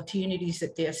the opportunities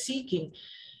that they are seeking,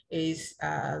 is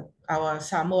our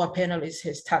Samoa panelist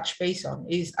has touched base on,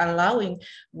 is allowing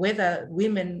whether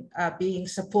women are being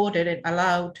supported and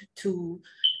allowed to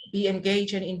be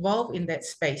engaged and involved in that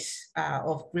space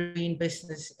of green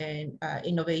business and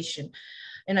innovation.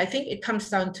 And I think it comes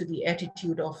down to the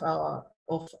attitude of our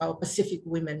Pacific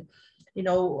women. You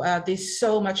know, there's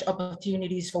so much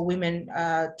opportunities for women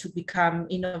to become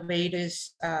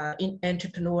innovators,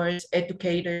 entrepreneurs,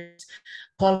 educators,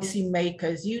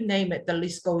 policymakers, you name it, the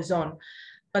list goes on.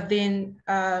 But then,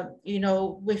 you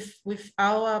know, with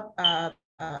our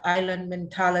island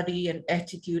mentality and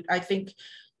attitude, I think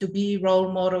to be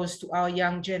role models to our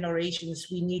young generations,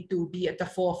 we need to be at the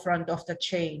forefront of the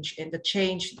change, and the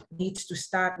change needs to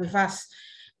start with us.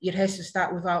 It has to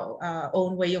start with our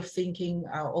own way of thinking,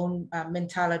 our own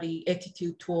mentality,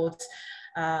 attitude towards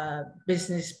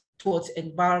business, towards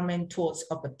environment, towards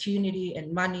opportunity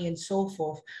and money and so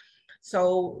forth.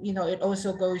 So, you know, it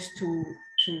also goes to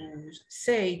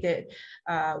say that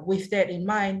with that in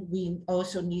mind, we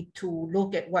also need to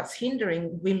look at what's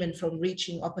hindering women from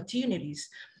reaching opportunities.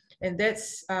 And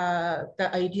that's the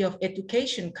idea of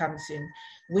education comes in.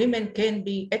 Women can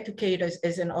be educators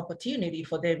as an opportunity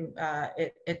for them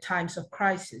at times of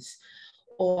crisis.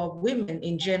 or women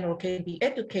in general can be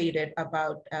educated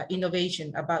about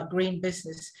innovation, about green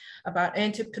business, about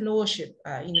entrepreneurship,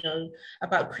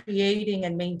 about creating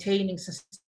and maintaining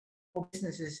sustainable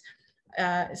businesses.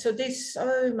 So there's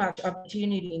so much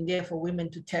opportunity in there for women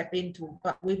to tap into,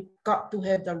 but we've got to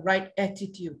have the right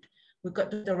attitude. We've got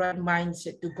to have the right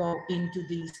mindset to go into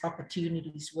these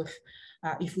opportunities with,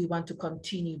 if we want to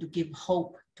continue to give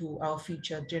hope to our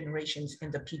future generations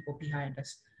and the people behind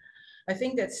us. I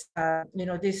think that's,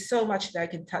 there's so much that I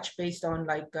can touch based on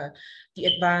the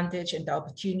advantage and the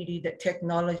opportunity that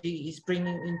technology is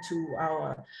bringing into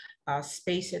our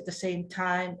space at the same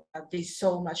time. There's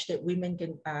so much that women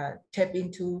can tap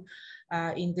into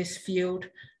in this field,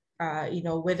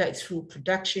 whether it's through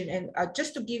production. And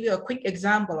just to give you a quick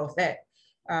example of that,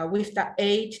 with the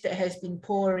aid that has been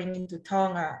pouring into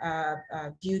Tonga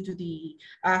due to the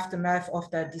aftermath of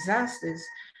the disasters,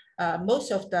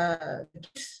 most of the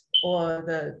gifts or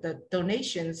the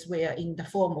donations were in the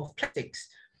form of plastics.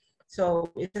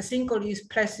 So it's a single-use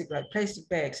plastic, like plastic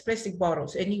bags, plastic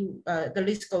bottles, and the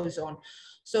list goes on.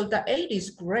 So the aid is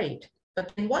great,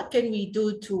 but then what can we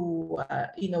do to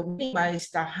minimize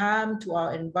the harm to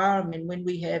our environment when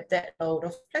we have that load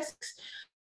of plastics?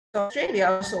 So Australia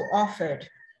also offered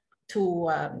to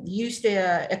use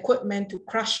their equipment to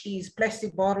crush these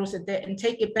plastic bottles and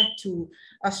take it back to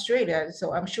Australia.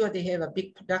 So I'm sure they have a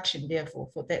big production there for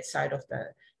that side of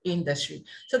the industry.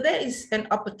 So there is an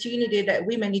opportunity that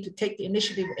women need to take the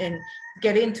initiative and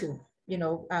get into,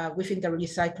 within the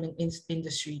recycling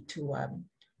industry to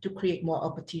create more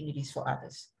opportunities for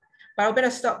others. But I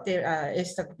better stop there,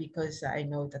 Esther, because I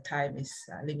know the time is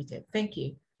limited. Thank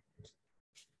you.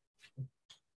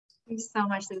 Thank you so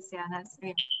much, Luciana. That's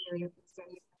really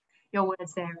appreciate your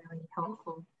words there, really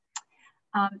helpful.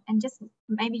 And just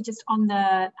maybe just on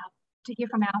the to hear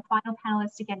from our final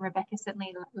panelist again, Rebecca,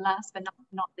 certainly last but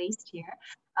not least here.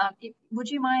 Would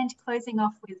you mind closing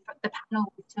off with the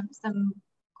panel with some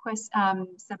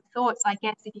thoughts, I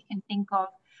guess, if you can think of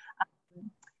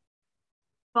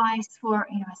advice for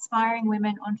aspiring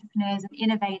women entrepreneurs and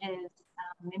innovators,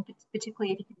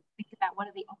 particularly if you can think about what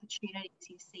are the opportunities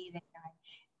you see there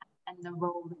and the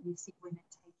role that you see women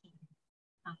taking.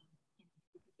 If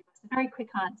you could give us a very quick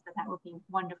answer, that would be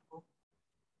wonderful.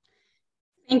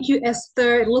 Thank you,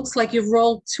 Esther. It looks like you've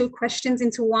rolled two questions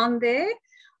into one there.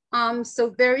 So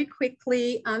very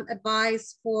quickly,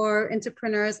 advice for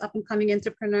entrepreneurs, up and coming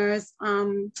entrepreneurs.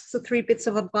 So 3 bits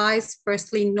of advice.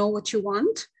 Firstly, know what you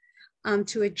want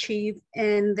to achieve.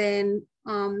 And then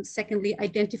secondly,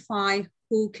 identify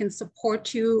who can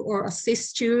support you or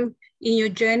assist you in your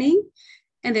journey.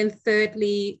 And then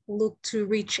thirdly, look to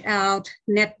reach out,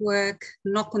 network,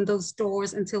 knock on those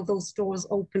doors until those doors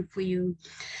open for you.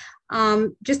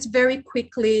 Just very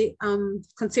quickly,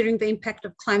 considering the impact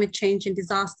of climate change and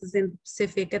disasters in the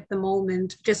Pacific at the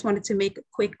moment, just wanted to make a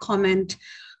quick comment,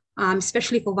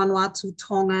 especially for Vanuatu,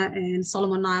 Tonga, and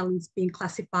Solomon Islands being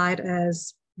classified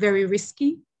as very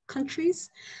risky countries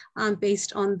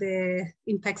based on the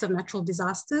impacts of natural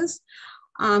disasters.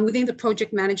 Within the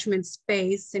project management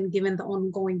space and given the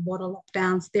ongoing border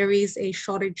lockdowns, there is a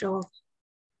shortage of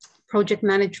project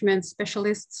management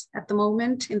specialists at the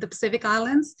moment in the Pacific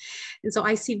Islands. And so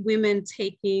I see women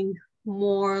taking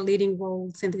more leading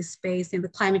roles in this space, in the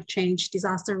climate change,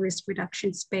 disaster risk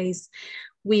reduction space.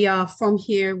 We are from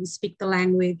here, we speak the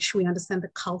language, we understand the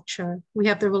culture, we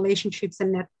have the relationships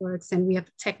and networks, and we have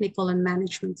the technical and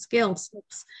management skills.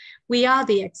 We are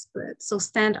the experts, so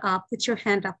stand up, put your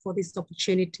hand up for these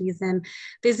opportunities. And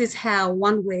this is how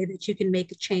one way that you can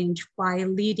make a change, by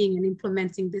leading and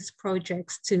implementing these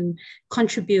projects to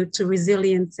contribute to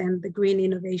resilience and the green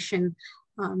innovation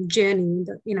journey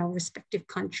in our respective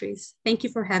countries. Thank you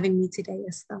for having me today,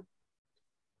 Esther.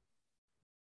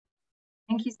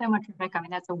 Thank you so much, Rebecca. I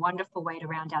mean, that's a wonderful way to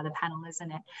round out the panel,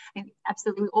 isn't it? I mean,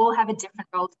 absolutely, we all have a different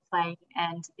role to play,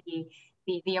 and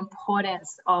the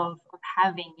importance of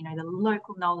having, the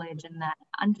local knowledge and the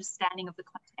understanding of the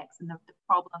context and the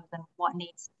problems and what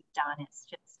needs to be done. It's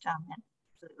just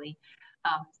absolutely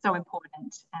so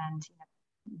important. And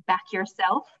back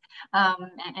yourself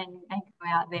and go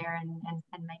out there and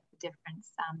make the difference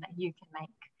that you can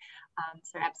make.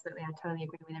 So absolutely, I totally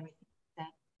agree with everything you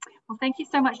said. Well, thank you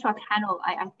so much to our panel.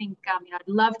 I think I'd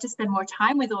love to spend more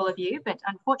time with all of you, but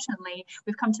unfortunately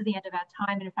we've come to the end of our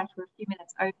time, and in fact we're a few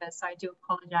minutes over, so I do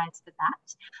apologize for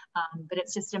that. But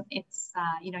it's just you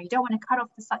don't want to cut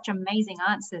off the such amazing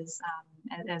answers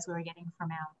as we're getting from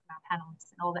our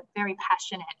panelists, and all that very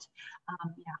passionate,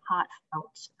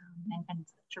 heartfelt, and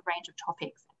such a range of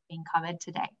topics being covered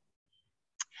today.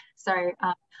 So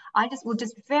I will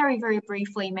just very, very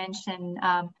briefly mention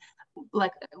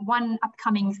like one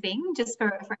upcoming thing just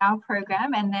for our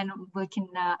program, and then we can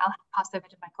I'll pass over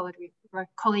to my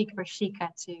colleague Rashika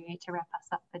to wrap us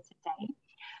up for today.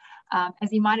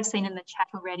 As you might have seen in the chat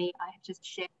already, I have just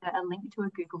shared a link to a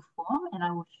Google form, and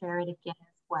I will share it again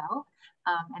as well,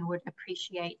 and would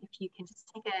appreciate if you can just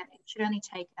take it should only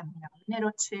take a minute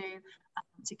or two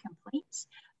to complete.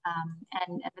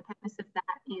 And the purpose of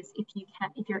that is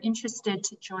if you're interested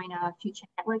to join our future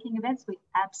networking events, we'd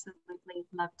absolutely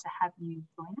love to have you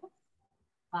join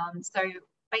us. So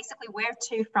basically, where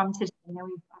to from today?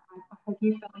 I hope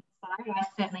you felt inspired. I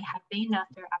certainly have been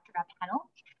after our panel.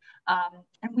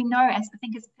 And we know, as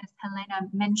Helena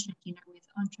mentioned,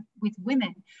 with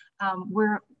women,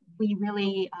 we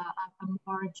really are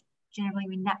more generally,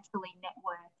 we naturally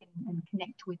network and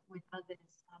connect with others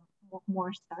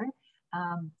more so,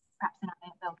 perhaps than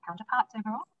our male counterparts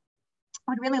overall.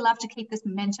 I'd really love to keep this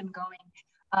momentum going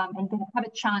and have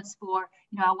a chance for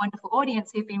our wonderful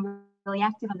audience who've been really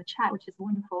active on the chat, which is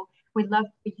wonderful. We'd love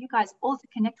for you guys all to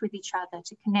connect with each other,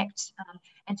 to connect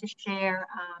and to share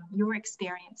your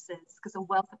experiences, because a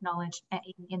wealth of knowledge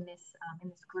in this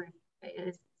group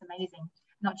is amazing.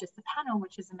 Not just the panel,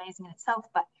 which is amazing in itself,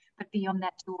 but beyond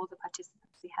that to all the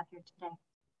participants we have here today.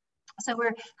 So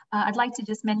I'd like to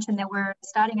just mention that we're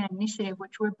starting an initiative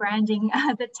which we're branding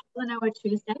the Talanoa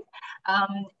Tuesday,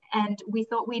 and we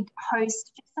thought we'd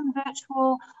host just some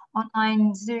virtual,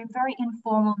 online, Zoom, very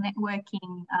informal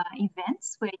networking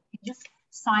events where you can just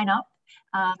sign up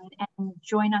and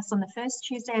join us on the first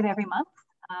Tuesday of every month.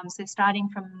 So starting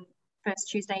from first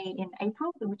Tuesday in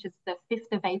April, which is the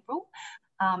 5th of April.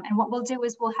 And what we'll do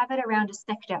is we'll have it around a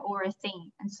sector or a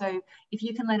theme. And so if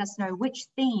you can let us know which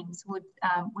themes would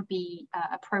be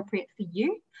appropriate for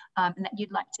you and that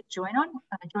you'd like to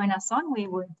join us on,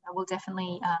 we'll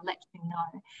definitely let you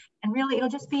know. And really, it'll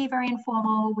just be very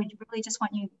informal. We really just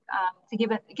want you to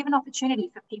give an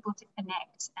opportunity for people to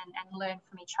connect and learn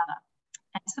from each other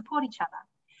and support each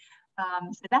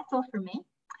other. So that's all from me.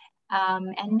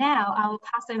 And now I will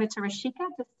pass over to Rashika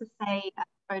just to say a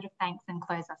vote of thanks and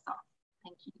close us off.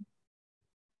 Thank you.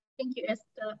 Thank you,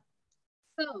 Esther.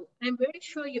 So I'm very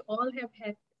sure you all have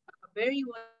had a very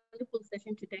wonderful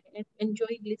session today and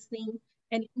enjoyed listening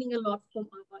and learning a lot from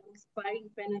our inspiring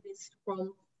panelists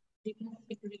from different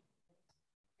regions.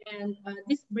 And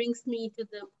this brings me to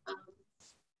the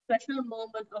special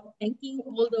moment of thanking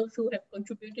all those who have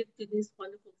contributed to this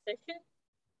wonderful session.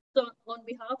 So on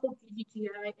behalf of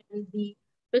GGGI and the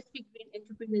Pacific Green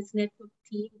Entrepreneurs Network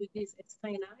team, which is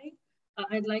Esther and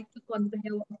I'd like to convey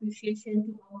our appreciation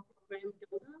to our program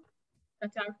donor,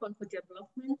 Qatar Fund for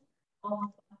Development, our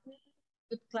partners,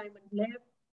 the Climate Lab,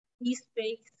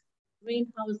 eSpace,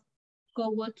 Greenhouse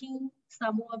Co-working,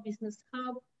 Samoa Business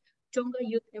Hub, Tonga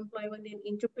Youth Employment and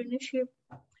Entrepreneurship,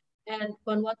 and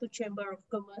Vanuatu Chamber of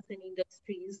Commerce and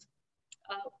Industries.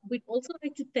 We'd also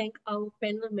like to thank our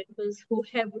panel members who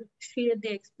have shared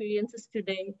their experiences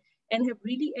today and have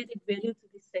really added value to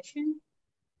this session.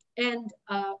 And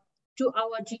to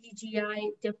our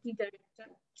GGGI Deputy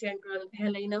Director General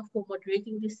Helena for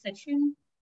moderating this session.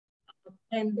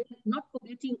 And then not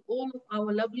forgetting all of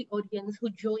our lovely audience who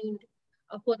joined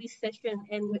for this session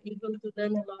and were able to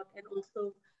learn a lot and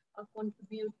also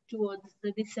contribute towards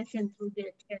this session through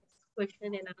their chats,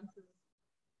 questions and answers.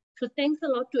 So thanks a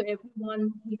lot to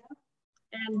everyone here.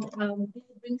 And this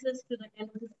brings us to the end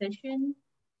of the session.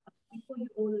 Before you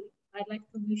all, I'd like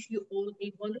to wish you all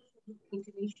a wonderful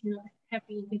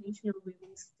happy International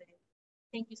Women's Day.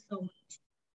 Thank you so much.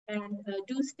 And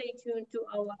do stay tuned to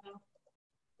our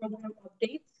program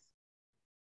updates.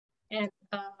 And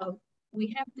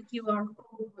we have the QR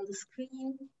code on the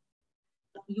screen.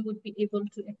 You would be able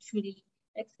to actually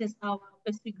access our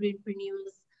Pacific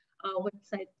Greenpreneurs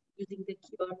website using the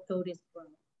QR code as well.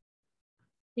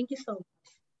 Thank you so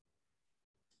much.